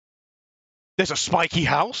 There's a spiky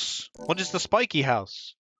house? What is the spiky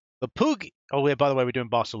house? The pug. Oh, yeah, by the way, we're doing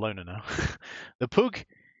Barcelona now. The pug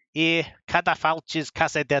e Cadafalch's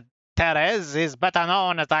Casa de Terres is better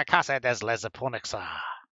known as the Casa des Lesaponixa.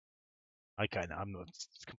 I'm not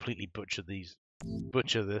completely butcher this.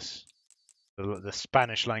 The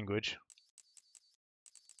Spanish language.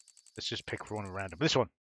 Let's just pick one random. This one.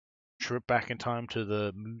 Trip back in time to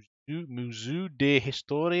the Museu de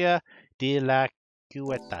Historia de la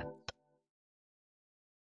Ciutat.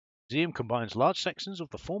 Museum combines large sections of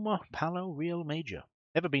the former Palau Real Major.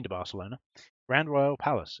 Never been to Barcelona. Grand Royal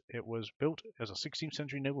Palace. It was built as a 16th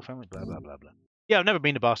century noble family. Blah blah blah blah. Yeah, I've never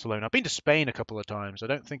been to Barcelona. I've been to Spain a couple of times. I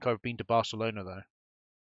don't think I've been to Barcelona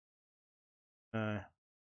though.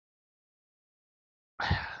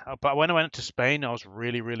 But when I went to Spain, I was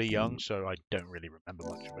really, really young, so I don't really remember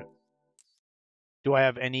much of it. Do I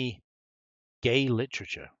have any gay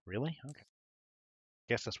literature? Really? Okay.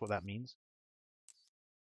 Guess that's what that means.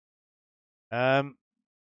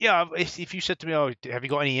 Yeah, if you said to me, oh, have you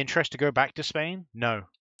got any interest to go back to Spain? No,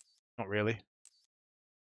 not really.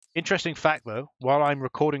 Interesting fact, though, while I'm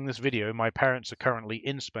recording this video, my parents are currently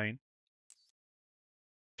in Spain.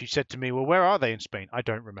 If you said to me, well, where are they in Spain? I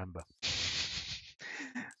don't remember.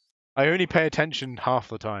 I only pay attention half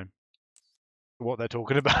the time to what they're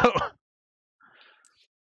talking about.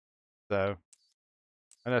 So,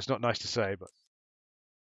 and that's not nice to say, but...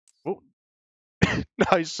 Oh,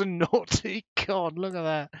 nice and naughty. God, look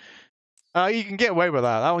at that. You can get away with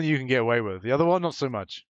that. That one you can get away with. The other one, not so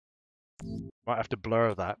much. Might have to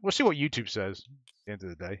blur that. We'll see what YouTube says at the end of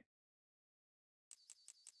the day.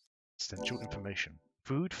 Essential information.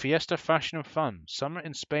 Food, fiesta, fashion and fun. Summer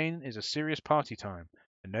in Spain is a serious party time,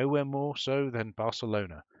 and nowhere more so than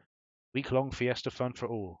Barcelona. Week-long fiesta fun for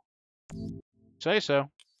all. Say so.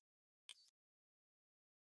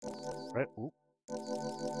 Right. Ooh.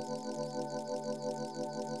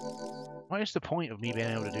 What is the point of me being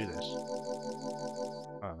able to do this?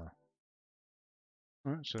 I don't know.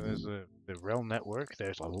 Alright, so there's the rail network.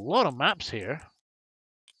 There's a lot of maps here.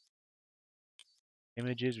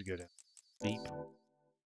 Images, we go to sleep.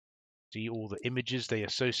 See all the images they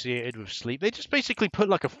associated with sleep. They just basically put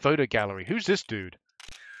like a photo gallery. Who's this dude?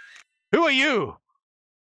 Who are you?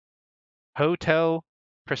 Hotel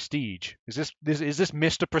Prestige. Is this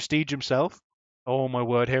Mr. Prestige himself? Oh my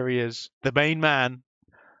word, here he is. The main man.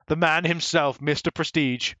 The man himself, Mr.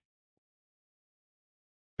 Prestige.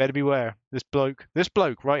 Better beware. This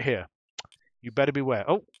bloke right here. You better beware.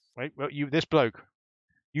 Oh, wait, this bloke.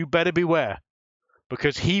 You better beware.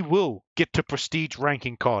 Because he will get to Prestige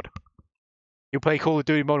ranking COD. He'll play Call of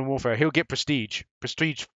Duty Modern Warfare. He'll get Prestige.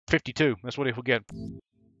 Prestige 52. That's what he'll get. Kind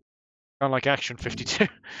of like Action 52.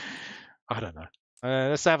 I don't know.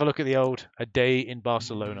 Let's have a look at the old A Day in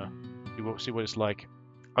Barcelona. See what it's like.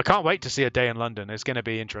 I can't wait to see A Day in London. It's going to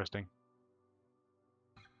be interesting.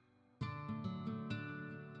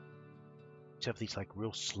 Just have these like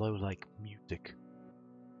real slow like music.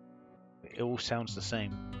 It all sounds the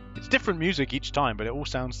same. It's different music each time, but it all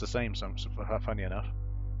sounds the same. So funny enough.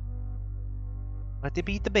 Let it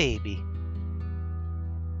beat the baby.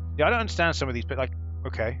 Yeah, I don't understand some of these, but like,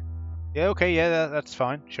 okay. Yeah, okay, yeah, that's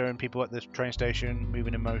fine. Showing people at this train station,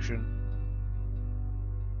 moving in motion.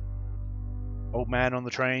 Old man on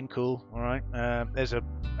the train, cool, alright. There's a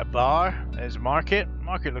bar, there's a market.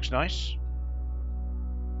 Market looks nice.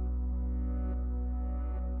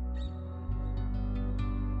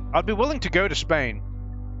 I'd be willing to go to Spain,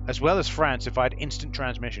 as well as France, if I had instant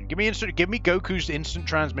transmission. Give me Goku's instant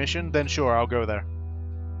transmission, then sure, I'll go there.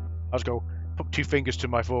 I'll just go, put 2 fingers to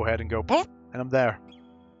my forehead and go, poof, and I'm there.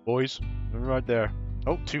 Boys, we're right there.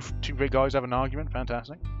 Oh, two big guys have an argument.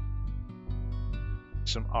 Fantastic.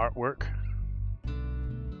 Some artwork.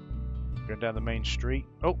 Going down the main street.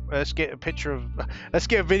 Oh, let's get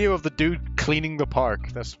a video of the dude cleaning the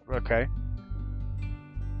park. That's okay.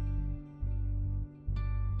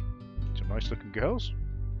 Some nice looking girls.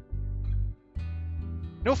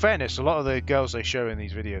 No fairness, a lot of the girls they show in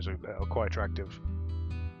these videos are quite attractive.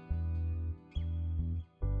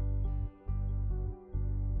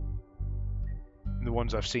 The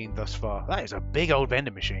ones I've seen thus far. That is a big old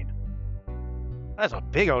vending machine. That's a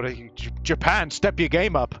big old Japan. Step your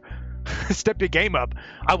game up. Step your game up.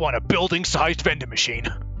 I want a building-sized vending machine.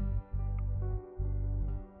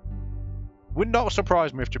 Would not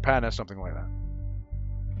surprise me if Japan has something like that.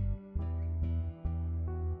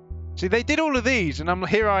 See, they did all of these, and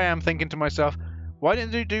here I am thinking to myself, why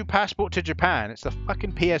didn't they do Passport to Japan? It's the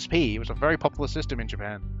fucking PSP. It was a very popular system in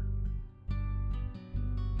Japan.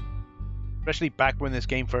 Especially back when this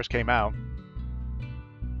game first came out.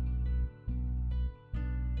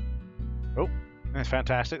 Oh, that's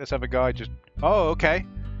fantastic. Let's have a guy just... Oh, okay.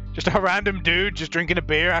 Just a random dude just drinking a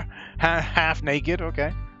beer, half naked.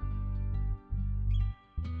 Okay.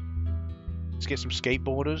 Let's get some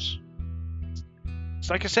skateboarders. It's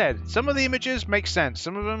like I said, some of the images make sense.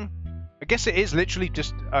 Some of them, I guess it is literally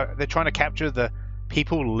just they're trying to capture the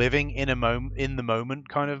people living in the moment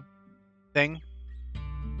kind of thing.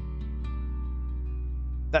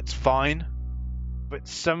 That's fine, but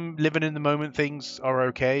some living in the moment things are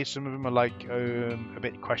okay. Some of them are like a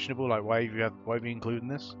bit questionable. Like why are you including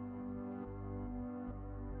this?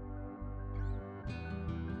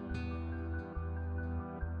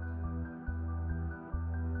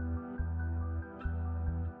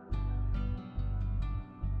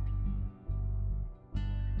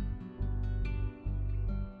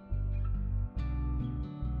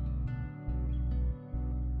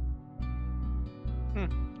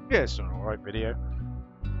 Yeah, it's an alright video.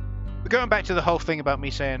 But going back to the whole thing about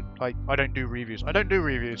me saying, like, I don't do reviews. I don't do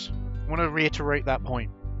reviews. I want to reiterate that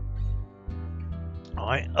point.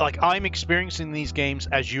 Like, I'm experiencing these games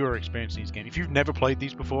as you're experiencing these games. If you've never played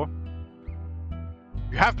these before,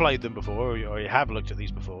 you have played them before, or you have looked at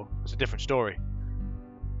these before, it's a different story.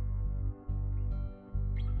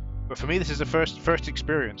 But for me, this is the first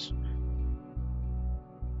experience.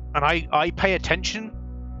 And I pay attention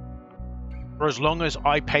for as long as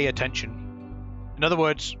I pay attention. In other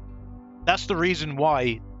words, that's the reason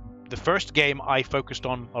why the first game I focused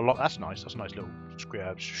on a lot. That's nice. That's a nice little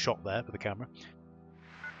shot there for the camera.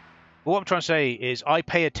 But what I'm trying to say is I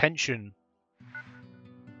pay attention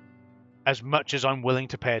as much as I'm willing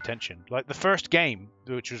to pay attention. Like the first game,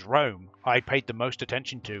 which was Rome, I paid the most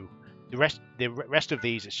attention to. The rest of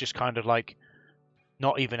these, it's just kind of like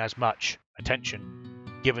not even as much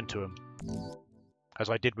attention given to them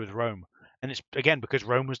as I did with Rome. And it's again because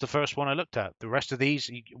Rome was the first one I looked at. The rest of these,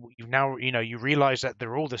 you realize that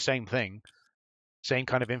they're all the same thing, same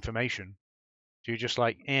kind of information. So you're just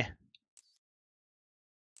like, eh.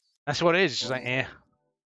 That's what it is. It's just like, eh.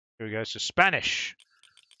 Here we go. So Spanish.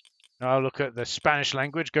 Now I'll look at the Spanish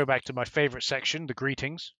language. Go back to my favorite section, the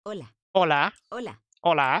greetings. Hola. Hola. Hola.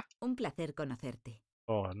 Hola. Un placer conocerte.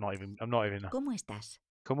 Oh, I'm not even. ¿Cómo estás?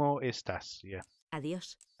 ¿Cómo estás? Yeah.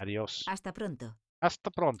 Adiós. Adiós. Hasta pronto.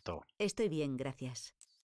 Hasta pronto. Estoy bien, gracias.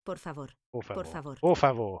 Por favor. Por favor. Por favor. Por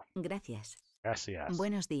favor. Gracias. Gracias.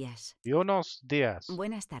 Buenos días. Buenos días.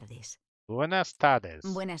 Buenas tardes. Buenas tardes.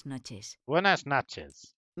 Buenas noches. Buenas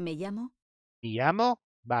noches. Me llamo. Me llamo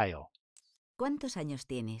Bayo. ¿Cuántos años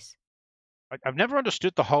tienes? I've never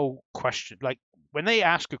understood the whole question. Like when they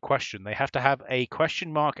ask a question, they have to have a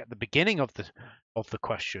question mark at the beginning of the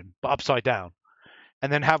question, but upside down,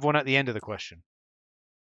 and then have one at the end of the question.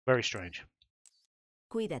 Very strange.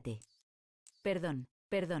 Cuídate. Perdón,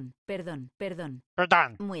 perdón, perdón, perdón.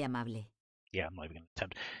 Perdón. Muy amable. Yeah, I'm not even going to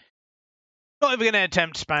attempt. Not even going to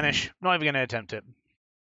attempt Spanish. Not even going to attempt it.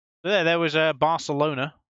 So there was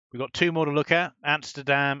Barcelona. We've got two more to look at,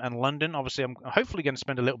 Amsterdam and London. Obviously, I'm hopefully going to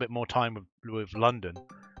spend a little bit more time with London.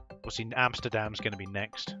 Obviously, Amsterdam's going to be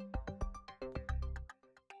next.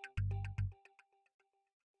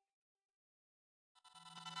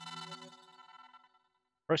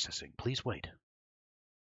 Processing. Please wait.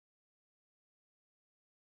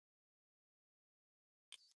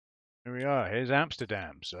 Here we are. Here's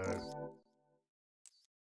Amsterdam. So,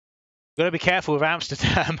 got to be careful with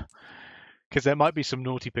Amsterdam because there might be some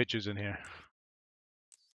naughty pictures in here.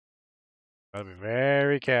 Got to be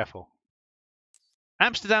very careful.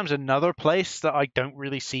 Amsterdam's another place that I don't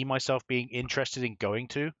really see myself being interested in going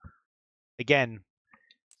to. Again,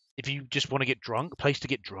 if you just want to get drunk, a place to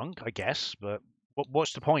get drunk, I guess. But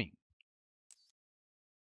what's the point?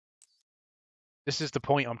 This is the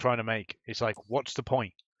point I'm trying to make. It's like, what's the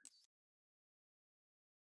point?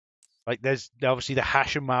 Like, there's obviously the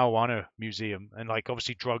Hash and Marijuana Museum, and like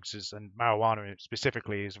obviously drugs and marijuana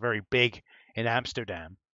specifically is very big in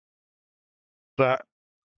Amsterdam. But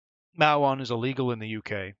marijuana is illegal in the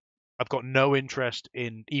UK. I've got no interest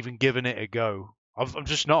in even giving it a go. I'm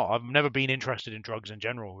just not. I've never been interested in drugs in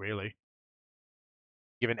general, really.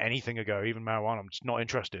 Giving anything a go, even marijuana, I'm just not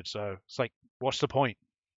interested. So it's like, what's the point?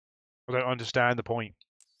 I don't understand the point.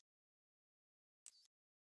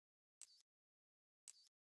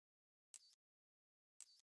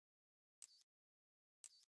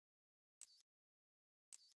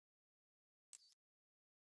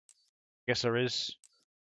 Guess there is.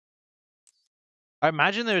 I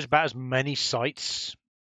imagine there's about as many sites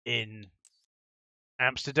in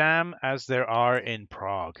Amsterdam as there are in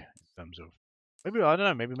Prague in terms of. Maybe I don't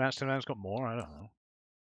know. Maybe Amsterdam's got more. I don't know.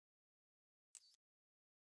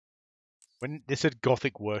 When they said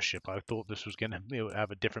Gothic worship, I thought this was gonna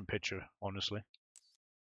have a different picture. Honestly.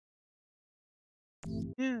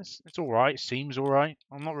 Yes, it's all right. Seems all right.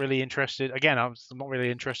 I'm not really interested. Again, I'm not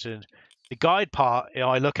really interested in the guide part.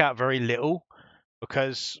 I look at very little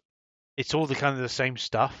because it's all the kind of the same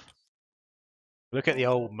stuff. Look at the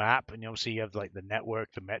old map, and obviously you have like the network,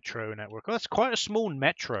 the metro network. Well, that's quite a small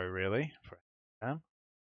metro, really. I'm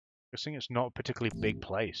guessing it's not a particularly big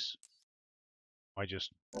place. I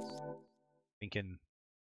just thinking.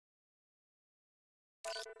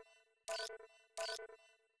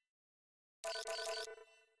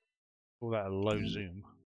 Call that a low zoom.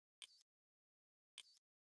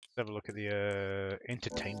 Let's have a look at the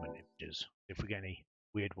entertainment images. If we get any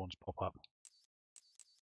weird ones pop up.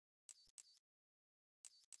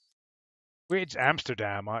 It's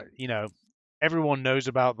Amsterdam. Everyone knows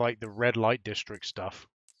about like the red light district stuff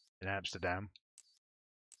in Amsterdam.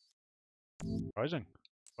 Surprising.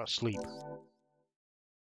 About sleep.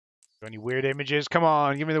 Got any weird images? Come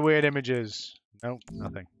on, give me the weird images. Nope,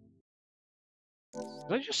 nothing.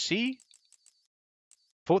 Did I just see?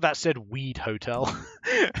 Thought that said weed hotel.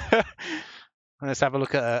 Let's have a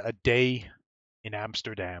look at a day in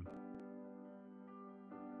Amsterdam.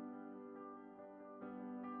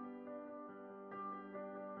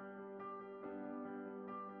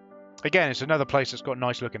 Again, it's another place that's got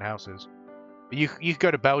nice looking houses. You could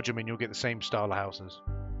go to Belgium and you'll get the same style of houses.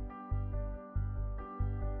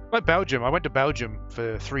 Like Belgium, I went to Belgium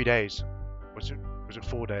for 3 days. Was it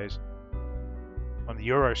 4 days? On the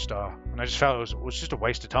Eurostar, and I just felt it was just a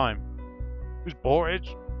waste of time. It was boring.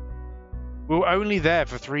 We were only there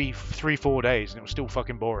for 4 days, and it was still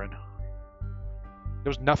fucking boring. There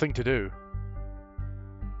was nothing to do.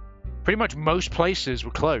 Pretty much most places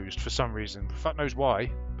were closed for some reason. Fuck knows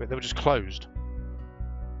why, but they were just closed.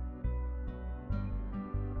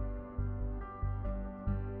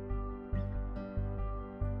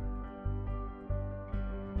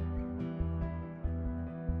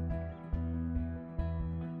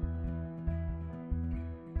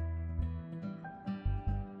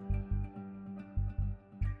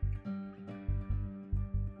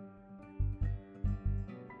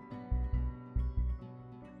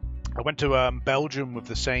 I went to Belgium with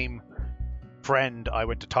the same friend I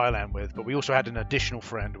went to Thailand with, but we also had an additional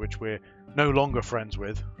friend, which we're no longer friends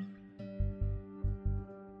with,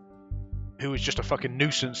 who was just a fucking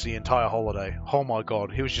nuisance the entire holiday. Oh my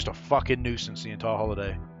god, he was just a fucking nuisance the entire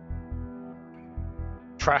holiday.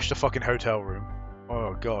 Trashed the fucking hotel room.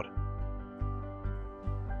 Oh god.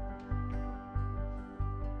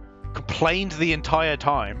 Complained the entire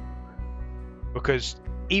time because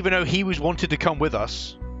even though he was wanted to come with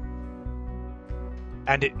us,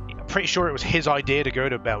 and I'm pretty sure it was his idea to go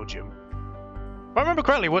to Belgium. If I remember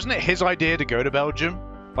correctly, wasn't it his idea to go to Belgium?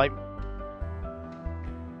 Like,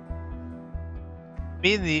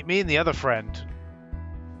 me and the other friend.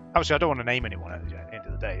 Obviously, I don't want to name anyone at the end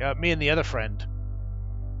of the day. Me and the other friend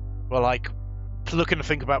were like looking to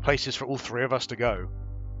think about places for all three of us to go,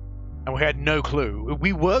 and we had no clue.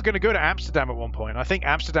 We were going to go to Amsterdam at one point. I think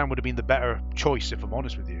Amsterdam would have been the better choice, if I'm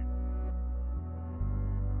honest with you.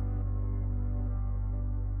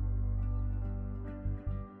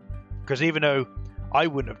 Because even though I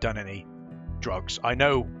wouldn't have done any drugs, I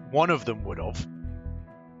know one of them would have.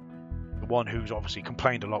 The one who's obviously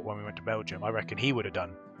complained a lot when we went to Belgium, I reckon he would have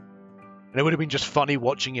done. And it would have been just funny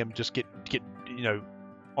watching him just get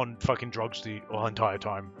on fucking drugs the whole entire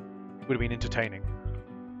time. It would have been entertaining.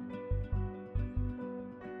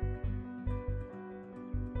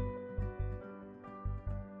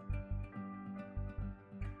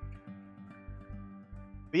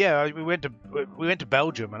 But yeah, we went to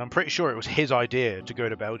Belgium, and I'm pretty sure it was his idea to go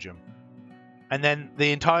to Belgium. And then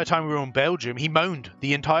the entire time we were in Belgium, he moaned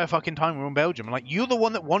the entire fucking time we were in Belgium. I'm like, you're the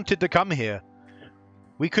one that wanted to come here.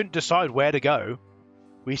 We couldn't decide where to go.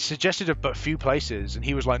 We suggested a few places, and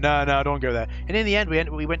he was like, no, I don't want to go there. And in the end,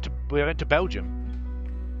 we went to Belgium.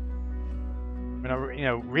 I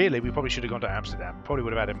mean, really, we probably should have gone to Amsterdam. Probably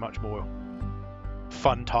would have had a much more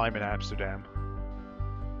fun time in Amsterdam.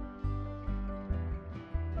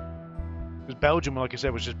 Because Belgium, like I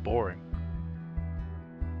said, was just boring.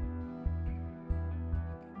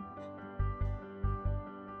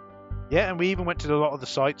 Yeah, and we even went to a lot of the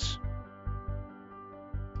sites.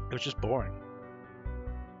 It was just boring.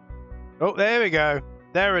 Oh, there we go.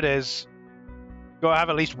 There it is. Got to have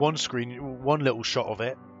at least one little shot of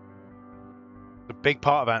it. a big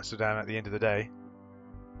part of Amsterdam at the end of the day.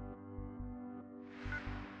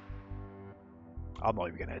 I'm not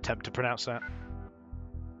even going to attempt to pronounce that.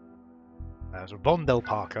 There's a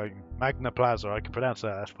Vondelpark, Magna Plaza. I can pronounce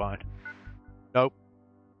that. That's fine. Nope.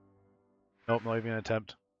 Nope, not even an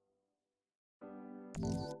attempt.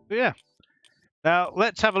 But yeah. Now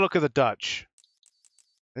let's have a look at the Dutch.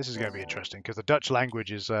 This is going to be interesting because the Dutch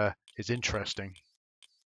language is interesting.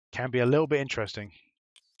 Can be a little bit interesting.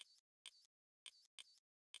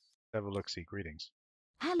 Have a look. See, greetings.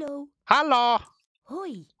 Hallo. Hallo.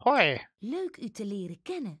 Hoi. Hoi. Leuk u te leren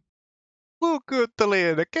kennen. Hoe goed te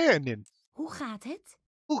leren kennen. Hoe gaat het?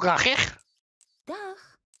 Hoe ga ik?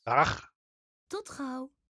 Dag. Dag. Tot gauw.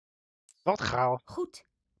 Tot gauw. Goed.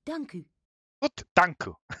 Dank u. Goed, dank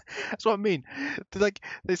u. That's what I mean.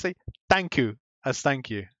 They say thank you as thank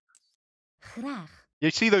you. Graag.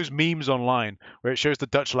 You see those memes online where it shows the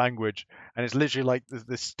Dutch language and it's literally like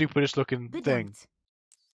the stupidest looking thing. Bedankt.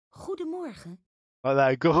 Goedemorgen.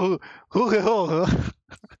 Like that.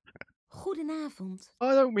 Goedenavond.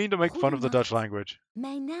 I don't mean to make fun of the Dutch language.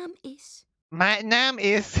 Mijn naam is... My name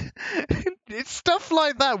is... It's stuff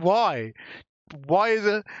like that. Why? Why is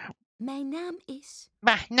it... Mijn naam is...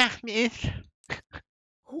 My name is...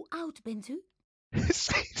 Hoe oud bent u?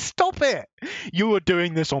 Stop it! You are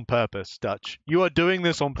doing this on purpose, Dutch. You are doing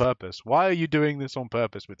this on purpose. Why are you doing this on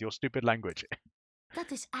purpose with your stupid language?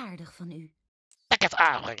 Dat is aardig van u. Dat is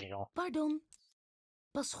aardig, joh. Pardon.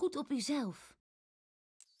 Pas goed op uzelf.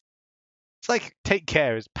 It's like take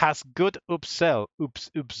care. It's pass good upself.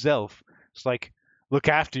 It's like look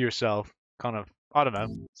after yourself. Kind of. I don't know.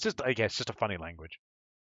 It's just I guess just a funny language.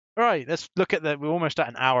 All right, let's look at the. We're almost at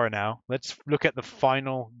an hour now. Let's look at the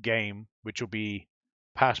final game, which will be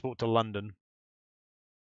Passport to London.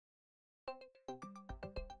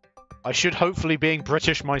 I should hopefully, being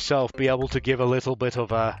British myself, be able to give a little bit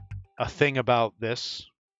of a thing about this.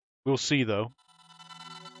 We'll see though.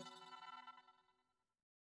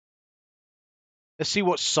 Let's see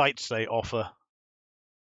what sites they offer.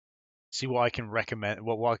 See what I can recommend.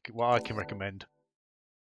 What I can recommend.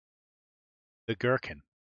 The Gherkin.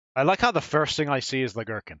 I like how the first thing I see is the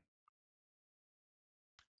Gherkin.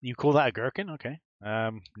 You call that a Gherkin? Okay.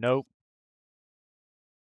 Nope.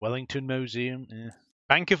 Wellington Museum.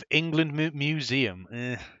 Bank of England Museum.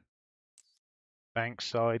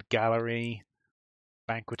 Bankside Gallery.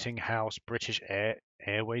 Banqueting House. British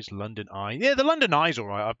Airways. London Eye. Yeah, the London Eye's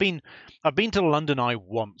alright. I've been to the London Eye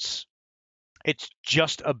once. It's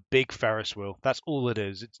just a big Ferris wheel. That's all it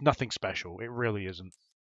is. It's nothing special. It really isn't.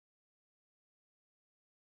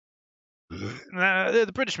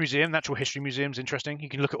 The British Museum, Natural History Museum, is interesting. You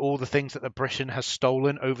can look at all the things that the Britain has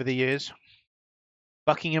stolen over the years.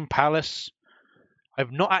 Buckingham Palace.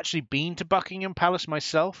 I've not actually been to Buckingham Palace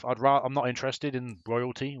myself. I'm not interested in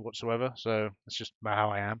royalty whatsoever, so that's just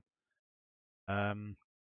how I am.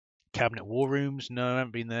 Cabinet War Rooms, no, I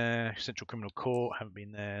haven't been there. Central Criminal Court, haven't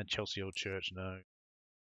been there. Chelsea Old Church, no.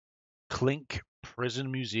 Clink Prison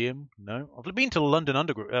Museum, no. I've been to London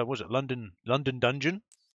Underground. Was it London Dungeon?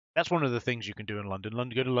 That's one of the things you can do in London.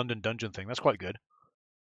 Go to London Dungeon thing. That's quite good.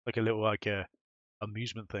 Like a little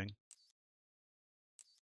amusement thing.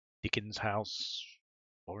 Dickens House,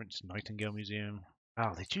 Florence Nightingale Museum.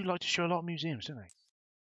 Oh, they do like to show a lot of museums, don't they?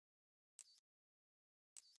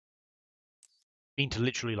 Been to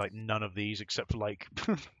literally like none of these except for like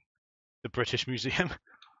the British Museum.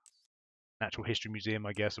 Natural History Museum,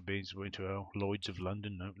 I guess. I've been to Lloyd's of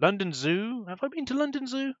London. No. London Zoo. Have I been to London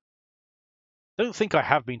Zoo? Don't think I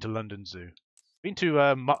have been to London Zoo. Been to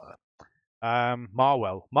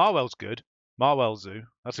Marwell. Marwell's good. Marwell Zoo.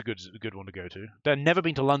 That's a good one to go to. I've never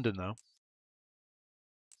been to London though.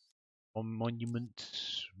 Monument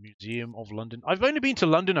Museum of London. I've only been to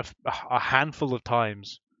London a handful of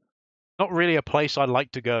times. Not really a place I'd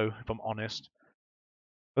like to go, if I'm honest.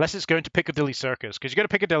 Unless it's going to Piccadilly Circus, because you go to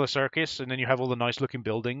Piccadilly Circus and then you have all the nice looking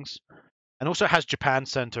buildings. And also it has Japan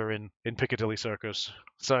Center in Piccadilly Circus.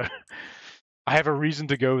 So I have a reason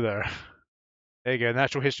to go there. There you go,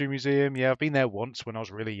 Natural History Museum. Yeah, I've been there once when I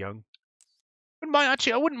was really young. I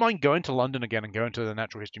wouldn't mind going to London again and going to the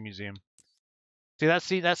Natural History Museum. That's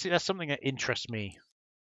something that interests me.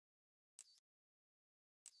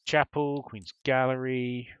 Chapel, Queen's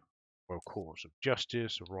Gallery, Royal Courts of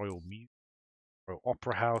Justice, Royal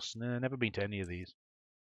Opera House. No, never been to any of these.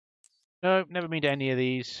 No, never been to any of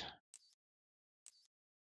these.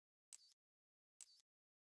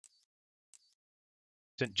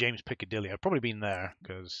 St James Piccadilly. I've probably been there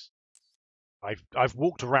because I've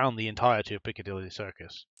walked around the entirety of Piccadilly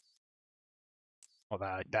Circus. Or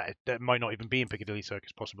that might not even be in Piccadilly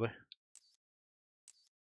Circus, possibly.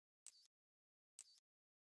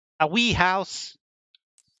 A wee house.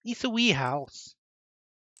 It's a wee house.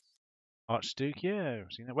 Archduke, yeah.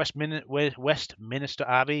 I've seen it. Westminster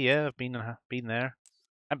Abbey, yeah. I've been there. I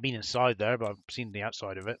haven't been inside there, but I've seen the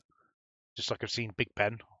outside of it. Just like I've seen Big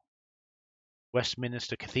Ben.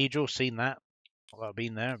 Westminster Cathedral, seen that. Well, I've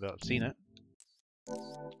been there, but I've seen it.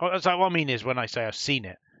 Oh, that's what I mean is when I say I've seen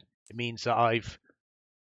it, it means that I've.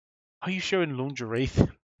 Are you showing lingerie?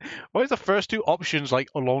 Why is the first two options like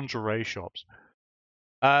lingerie shops?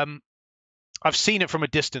 I've seen it from a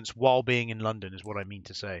distance while being in London, is what I mean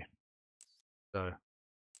to say. So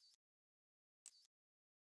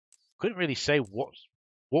couldn't really say what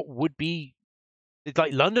would be. It's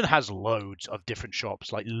like London has loads of different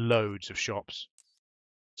shops, like loads of shops.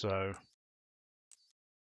 So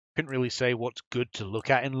couldn't really say what's good to look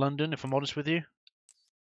at in London, if I'm honest with you.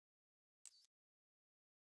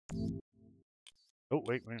 Oh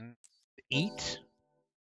wait. Eat.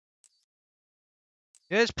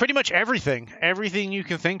 Yeah, it's pretty much everything. Everything you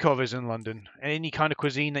can think of is in London. Any kind of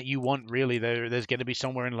cuisine that you want, really, there's going to be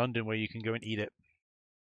somewhere in London where you can go and eat it.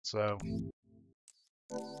 So,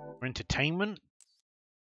 for entertainment,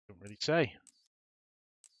 don't really say.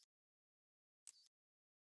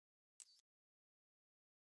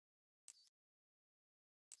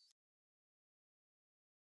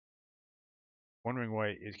 Wondering why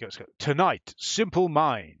it goes tonight. Simple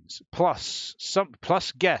Minds plus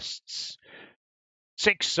guests.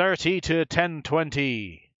 6:30 to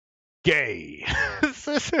 10:20. Gay.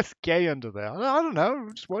 This gay under there. I don't know.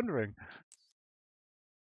 I'm just wondering.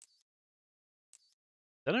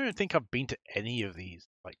 I don't think I've been to any of these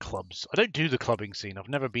like clubs. I don't do the clubbing scene. I've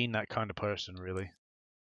never been that kind of person, really.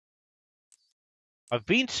 I've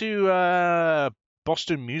been to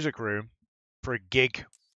Boston Music Room for a gig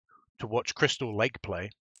to watch Crystal Lake play.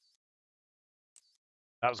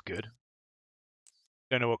 That was good.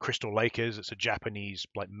 Don't know what Crystal Lake is. It's a Japanese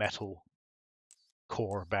like metal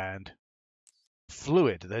core band.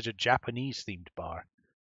 Fluid. There's a Japanese themed bar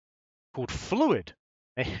called Fluid,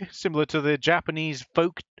 similar to the Japanese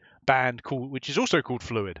folk band which is also called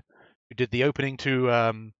Fluid, who did the opening to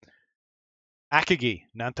Akagi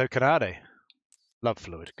Nanto Karare. Love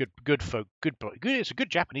Fluid. Good folk. Good. It's a good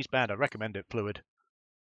Japanese band. I recommend it. Fluid.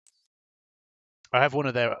 I have one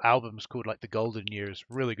of their albums called like The Golden Years.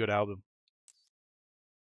 Really good album.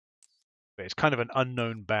 But it's kind of an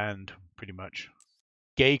unknown band, pretty much.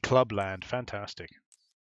 Gay Clubland. Fantastic.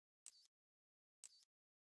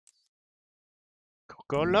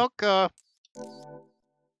 Coco Loco.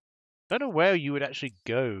 Don't know where you would actually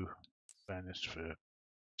go, Venice, for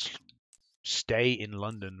stay in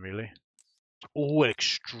London, really. It's all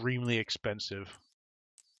extremely expensive.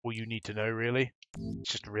 All you need to know, really.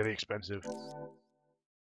 It's just really expensive.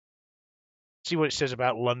 See what it says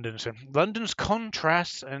about London. So London's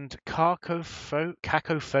contrasts and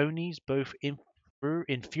cacophonies both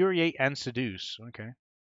infuriate and seduce. Okay.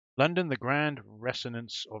 London, the grand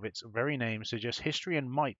resonance of its very name, suggests history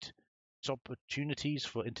and might. Its opportunities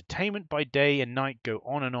for entertainment by day and night go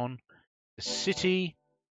on and on. The city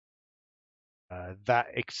that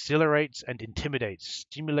exhilarates and intimidates,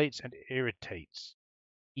 stimulates and irritates.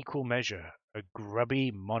 Equal measure, a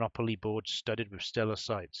grubby monopoly board studded with stellar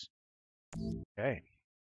sights. Okay.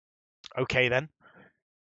 Okay, then.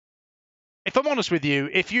 If I'm honest with you,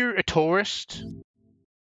 if you're a tourist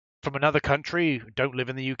from another country, don't live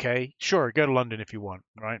in the UK, sure, go to London if you want,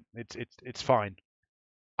 right? It's fine.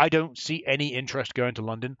 I don't see any interest going to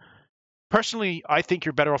London. Personally, I think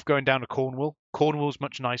you're better off going down to Cornwall. Cornwall's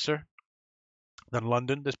much nicer than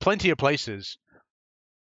London. There's plenty of places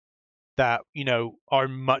that, you know, are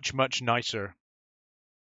much, much nicer,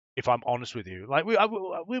 if I'm honest with you. Like,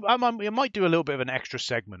 I might do a little bit of an extra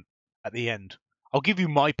segment at the end. I'll give you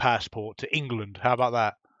my passport to England. How about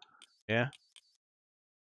that? Yeah?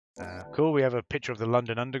 Cool. We have a picture of the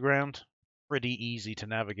London Underground. Pretty easy to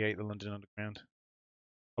navigate the London Underground.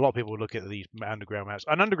 A lot of people look at these underground maps.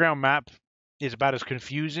 An underground map is about as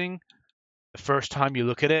confusing the first time you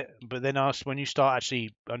look at it, but then when you start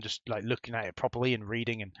actually just like looking at it properly and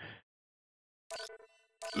reading and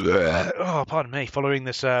oh, pardon me, following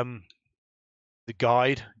this the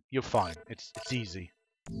guide, you're fine. It's easy.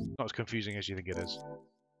 Not as confusing as you think it is.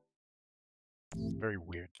 Very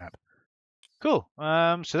weird map. Cool.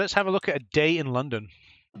 So let's have a look at a day in London.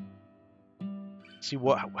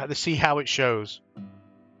 Let's see how it shows.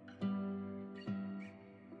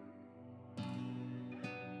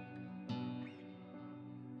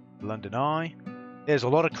 London Eye. There's a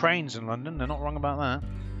lot of cranes in London. They're not wrong about that.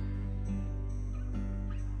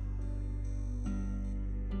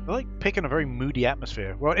 I like picking a very moody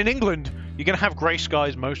atmosphere. Well, in England, you're going to have grey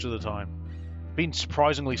skies most of the time. It's been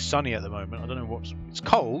surprisingly sunny at the moment. I don't know it's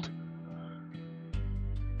cold.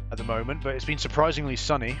 at the moment, but it's been surprisingly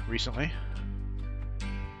sunny recently.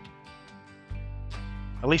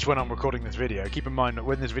 At least when I'm recording this video. Keep in mind that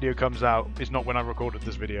when this video comes out is not when I recorded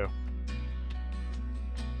this video.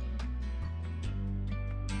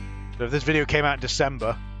 So if this video came out in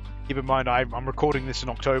December, keep in mind I'm recording this in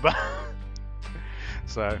October.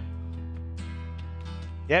 So,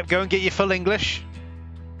 yep, go and get your full English.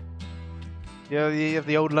 Yeah, you have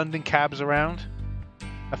the old London cabs around.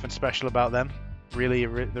 Nothing special about them. Really,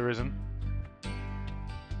 there isn't.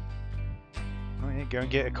 Oh yeah, go and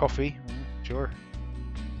get a coffee. Sure.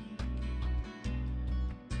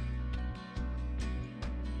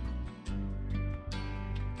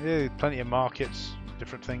 Yeah, plenty of markets,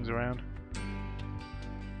 different things around.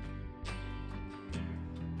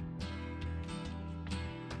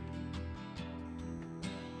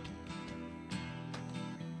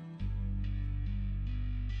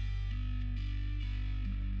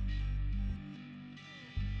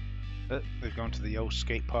 They've gone to the old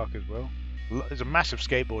skate park as well. There's a massive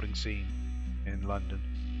skateboarding scene in London.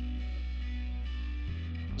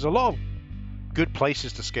 There's a lot of good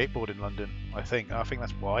places to skateboard in London, I think.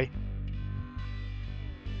 That's why.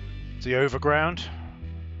 It's the overground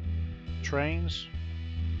trains.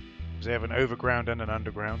 They have an overground and an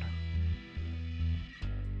underground.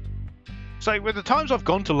 So with the times I've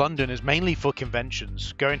gone to London is mainly for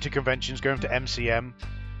conventions. Going to conventions, going to MCM,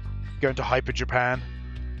 going to Hyper Japan.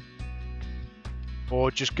 Or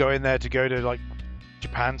just going there to go to like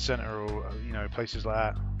Japan Center or places like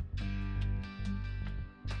that.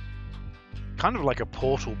 Kind of like a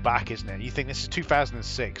portal back, isn't it? You think this is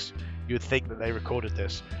 2006, you would think that they recorded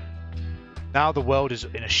this. Now the world is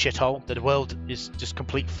in a shithole. The world is just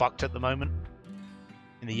complete fucked at the moment.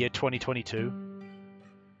 In the year 2022.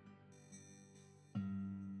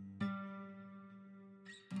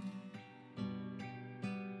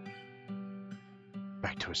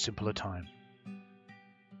 Back to a simpler time.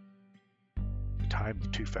 The time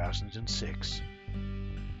of 2006.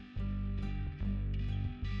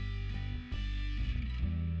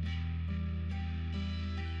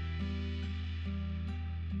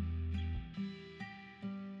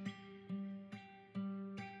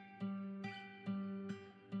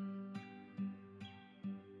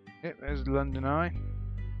 Yep, there's London Eye.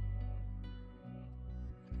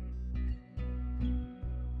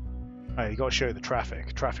 Oh, you got to show the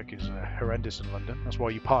traffic. Traffic is horrendous in London. That's why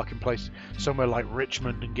you park in place somewhere like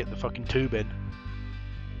Richmond and get the fucking tube in.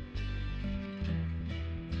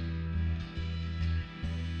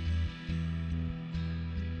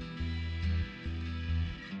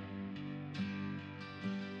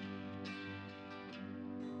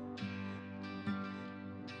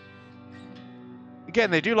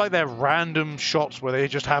 Again, they do like their random shots where they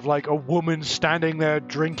just have like a woman standing there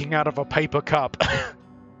drinking out of a paper cup.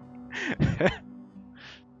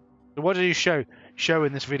 So what did you show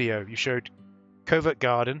in this video? You showed Covent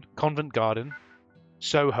Garden,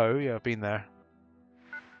 Soho, yeah, I've been there.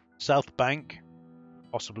 South Bank,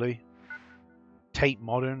 possibly. Tate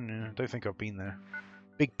Modern, yeah, don't think I've been there.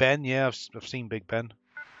 Big Ben, yeah, I've seen Big Ben.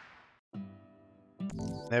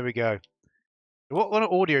 There we go. What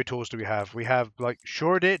audio tours do we have? We have like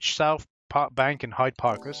Shoreditch, South Park Bank, and Hyde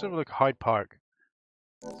Park. Let's have a look at Hyde Park.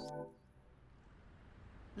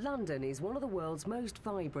 London is one of the world's most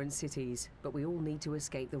vibrant cities, but we all need to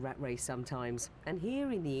escape the rat race sometimes. And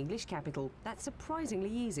here in the English capital, that's surprisingly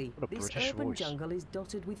easy. This urban jungle is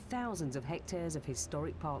dotted with thousands of hectares of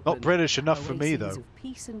historic parkland. Not British enough for me, though. Of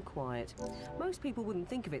peace and quiet. Most people wouldn't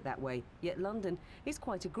think of it that way, yet London is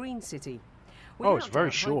quite a green city. Oh, it's very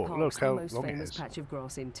short. Look how long it is. The most famous patch of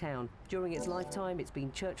grass in town. During its lifetime, it's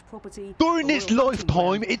been church property. During its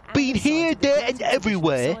lifetime, it's been here, there, and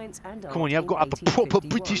everywhere. Come on, you've got to have the proper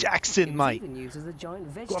British accent, mate. Got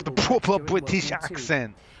to have the proper British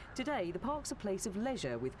accent. Today, the park's a place of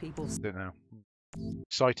leisure with people. Don't know.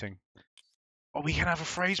 Exciting. Oh, we can have a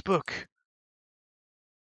phrase book.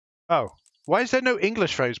 Oh, why is there no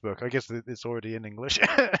English phrase book? I guess it's already in English.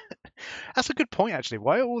 That's a good point, actually.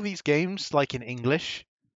 Why are all these games like in English?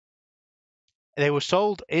 They were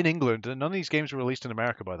sold in England, and none of these games were released in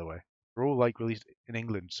America, by the way. They're all like released in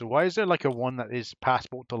England. So why is there like a one that is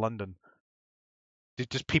passport to London?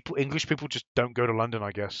 English people just don't go to London,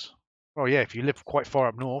 I guess. Oh yeah, if you live quite far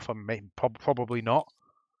up north, probably not.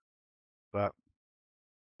 But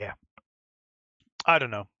yeah, I don't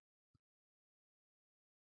know.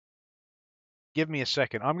 Give me a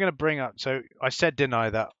second. I'm going to bring up. So I said, didn't I,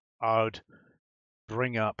 that I would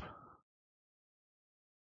bring up.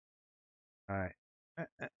 All right.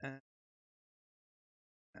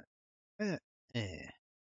 I'm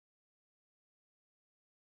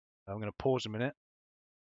going to pause a minute.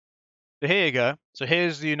 So here you go. So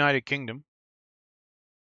here's the United Kingdom.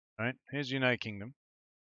 Right? Here's the United Kingdom.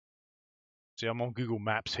 See, I'm on Google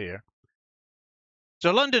Maps here.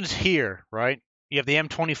 So London's here, right? You have the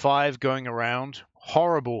M25 going around.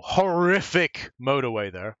 Horrible, horrific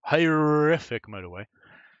motorway there. Horrific motorway.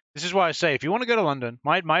 This is why I say, if you want to go to London,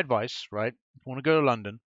 my advice, right? If you want to go to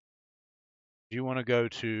London, you want to go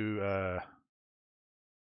to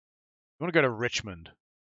Richmond.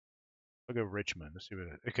 I'll go Richmond. Let's see what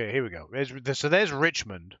okay, here we go. There's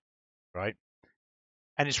Richmond, right?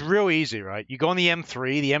 And it's real easy, right? You go on the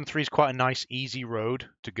M3. The M3 is quite a nice, easy road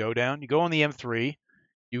to go down. You go on the M3.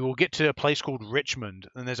 You will get to a place called Richmond,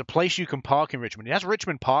 and there's a place you can park in Richmond. It has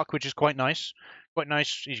Richmond Park, which is quite nice. Quite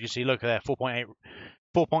nice, as you can see. Look at that,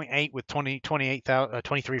 4.8 with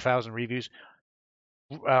 23,000 reviews.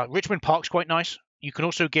 Richmond Park's quite nice. You can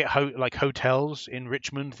also get hotels in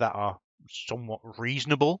Richmond that are somewhat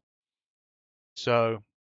reasonable. So, at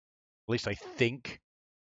least I think.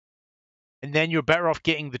 And then you're better off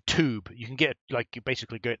getting the tube. You can get you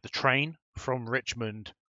basically get the train from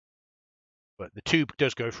Richmond, but the tube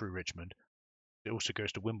does go through Richmond. It also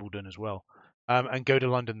goes to Wimbledon as well, and go to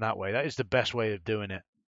London that way. That is the best way of doing it.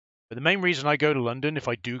 But the main reason I go to London, if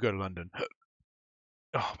I do go to London,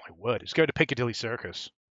 oh my word, is go to Piccadilly Circus,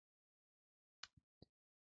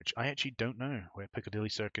 which I actually don't know where Piccadilly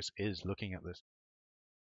Circus is. Looking at this,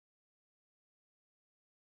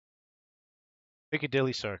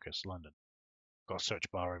 Piccadilly Circus, London. Got a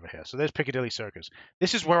search bar over here. So there's Piccadilly Circus.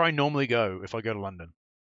 This is where I normally go if I go to London.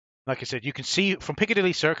 Like I said, you can see from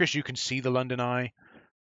Piccadilly Circus, you can see the London Eye.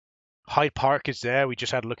 Hyde Park is there. We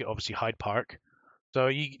just had a look at obviously Hyde Park. So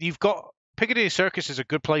you've got Piccadilly Circus is a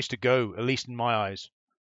good place to go, at least in my eyes,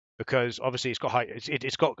 because obviously it's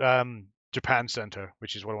got Japan Center,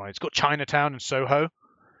 which is what I want. It's got Chinatown and Soho.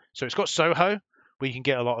 So it's got Soho, where you can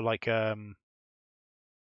get a lot of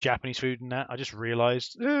Japanese food and that. I just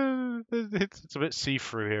realized it's a bit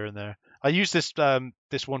see-through here and there. I use this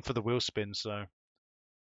one for the wheel spin, so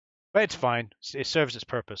but it's fine. It serves its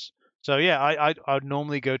purpose. So yeah, I'd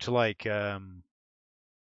normally go to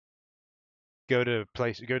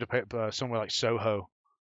somewhere like Soho.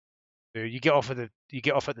 So you get off at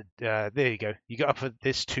there you go. You get off at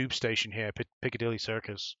this tube station here, Piccadilly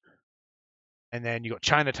Circus, and then you got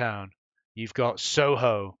Chinatown. You've got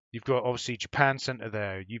Soho. You've got obviously Japan Center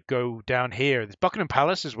there. You go down here. There's Buckingham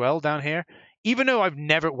Palace as well down here. Even though I've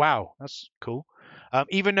never, wow, that's cool.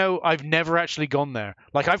 Even though I've never actually gone there,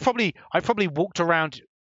 like I've probably walked around.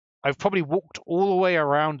 I've probably walked all the way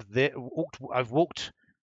around there. I've walked.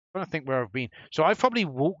 I'm trying to think where I've been. So I've probably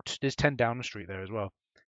walked. There's 10 Downing Street there as well.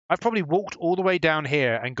 I've probably walked all the way down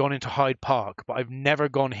here and gone into Hyde Park, but I've never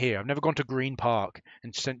gone here. I've never gone to Green Park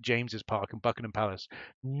and St James's Park and Buckingham Palace.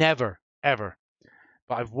 Never, ever.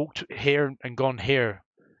 But I've walked here and gone here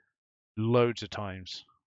loads of times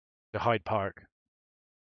to Hyde Park.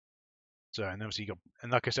 So, and obviously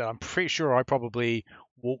and like I said, I'm pretty sure I probably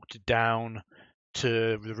walked down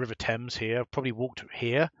to the River Thames here. I've probably walked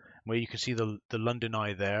here where you can see the London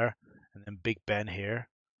Eye there, and then Big Ben here.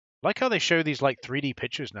 Like how they show these 3D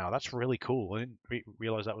pictures now. That's really cool. I didn't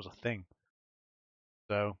realize that was a thing.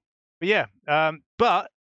 So, but yeah.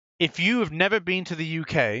 But if you have never been to the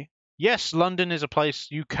UK, yes, London is a place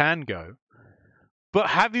you can go. But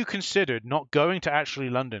have you considered not going to actually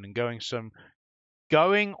London and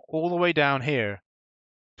going all the way down here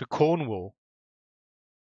to Cornwall?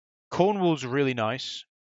 Cornwall's really nice.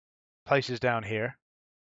 Places down here,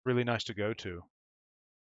 really nice to go to.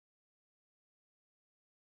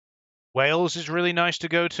 Wales is really nice to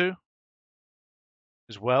go to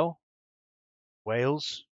as well.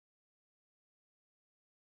 Wales,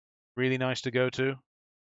 really nice to go to.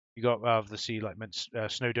 You got obviously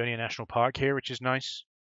Snowdonia National Park here, which is nice.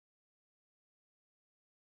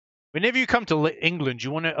 Whenever you come to England,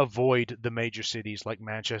 you want to avoid the major cities like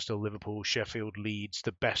Manchester, Liverpool, Sheffield, Leeds,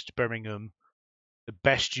 the best Birmingham, the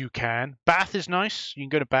best you can. Bath is nice. You can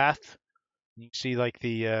go to Bath. You can see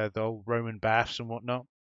the old Roman baths and whatnot.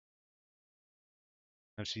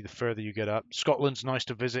 And see the further you get up. Scotland's nice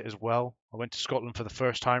to visit as well. I went to Scotland for the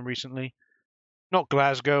first time recently. Not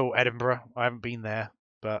Glasgow or Edinburgh. I haven't been there,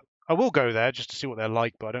 but I will go there just to see what they're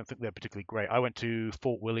like, but I don't think they're particularly great. I went to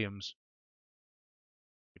Fort Williams,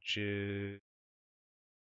 which is...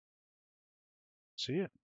 See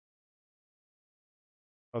it?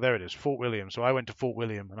 Oh, there it is, Fort William. So I went to Fort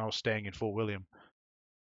William, and I was staying in Fort William.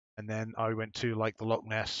 And then I went to the Loch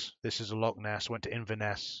Ness. This is a Loch Ness. Went to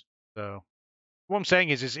Inverness. So what I'm saying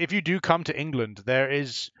is if you do come to England,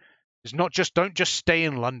 it's not just don't just stay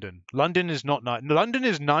in London. London is not nice. London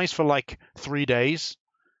is nice for 3 days.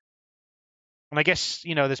 And I guess,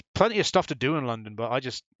 you know, there's plenty of stuff to do in London, but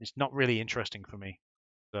it's not really interesting for me.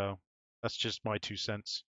 So that's just my 2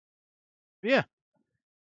 cents. But yeah,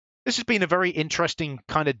 this has been a very interesting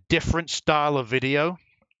kind of different style of video.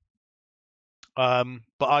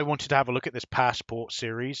 But I wanted to have a look at this passport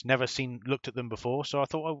series. Never looked at them before, so I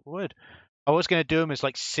thought I would. I was going to do them as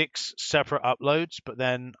like 6 separate uploads, but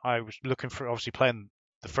then I was looking for obviously playing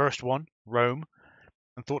the first one, Rome,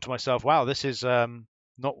 and thought to myself, wow, this is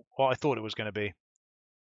not what I thought it was going to be.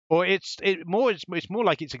 Or it's more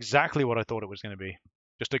like it's exactly what I thought it was going to be,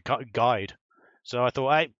 just a guide. So I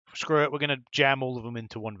thought, hey, screw it, we're going to jam all of them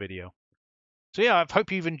into one video. So yeah, I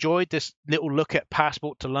hope you've enjoyed this little look at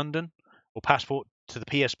Passport to London, or Passport to the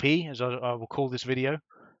PSP, as I will call this video.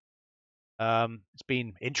 It's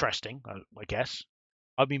been interesting, I guess.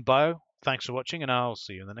 I've been Bio. Thanks for watching, and I'll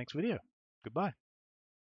see you in the next video. Goodbye.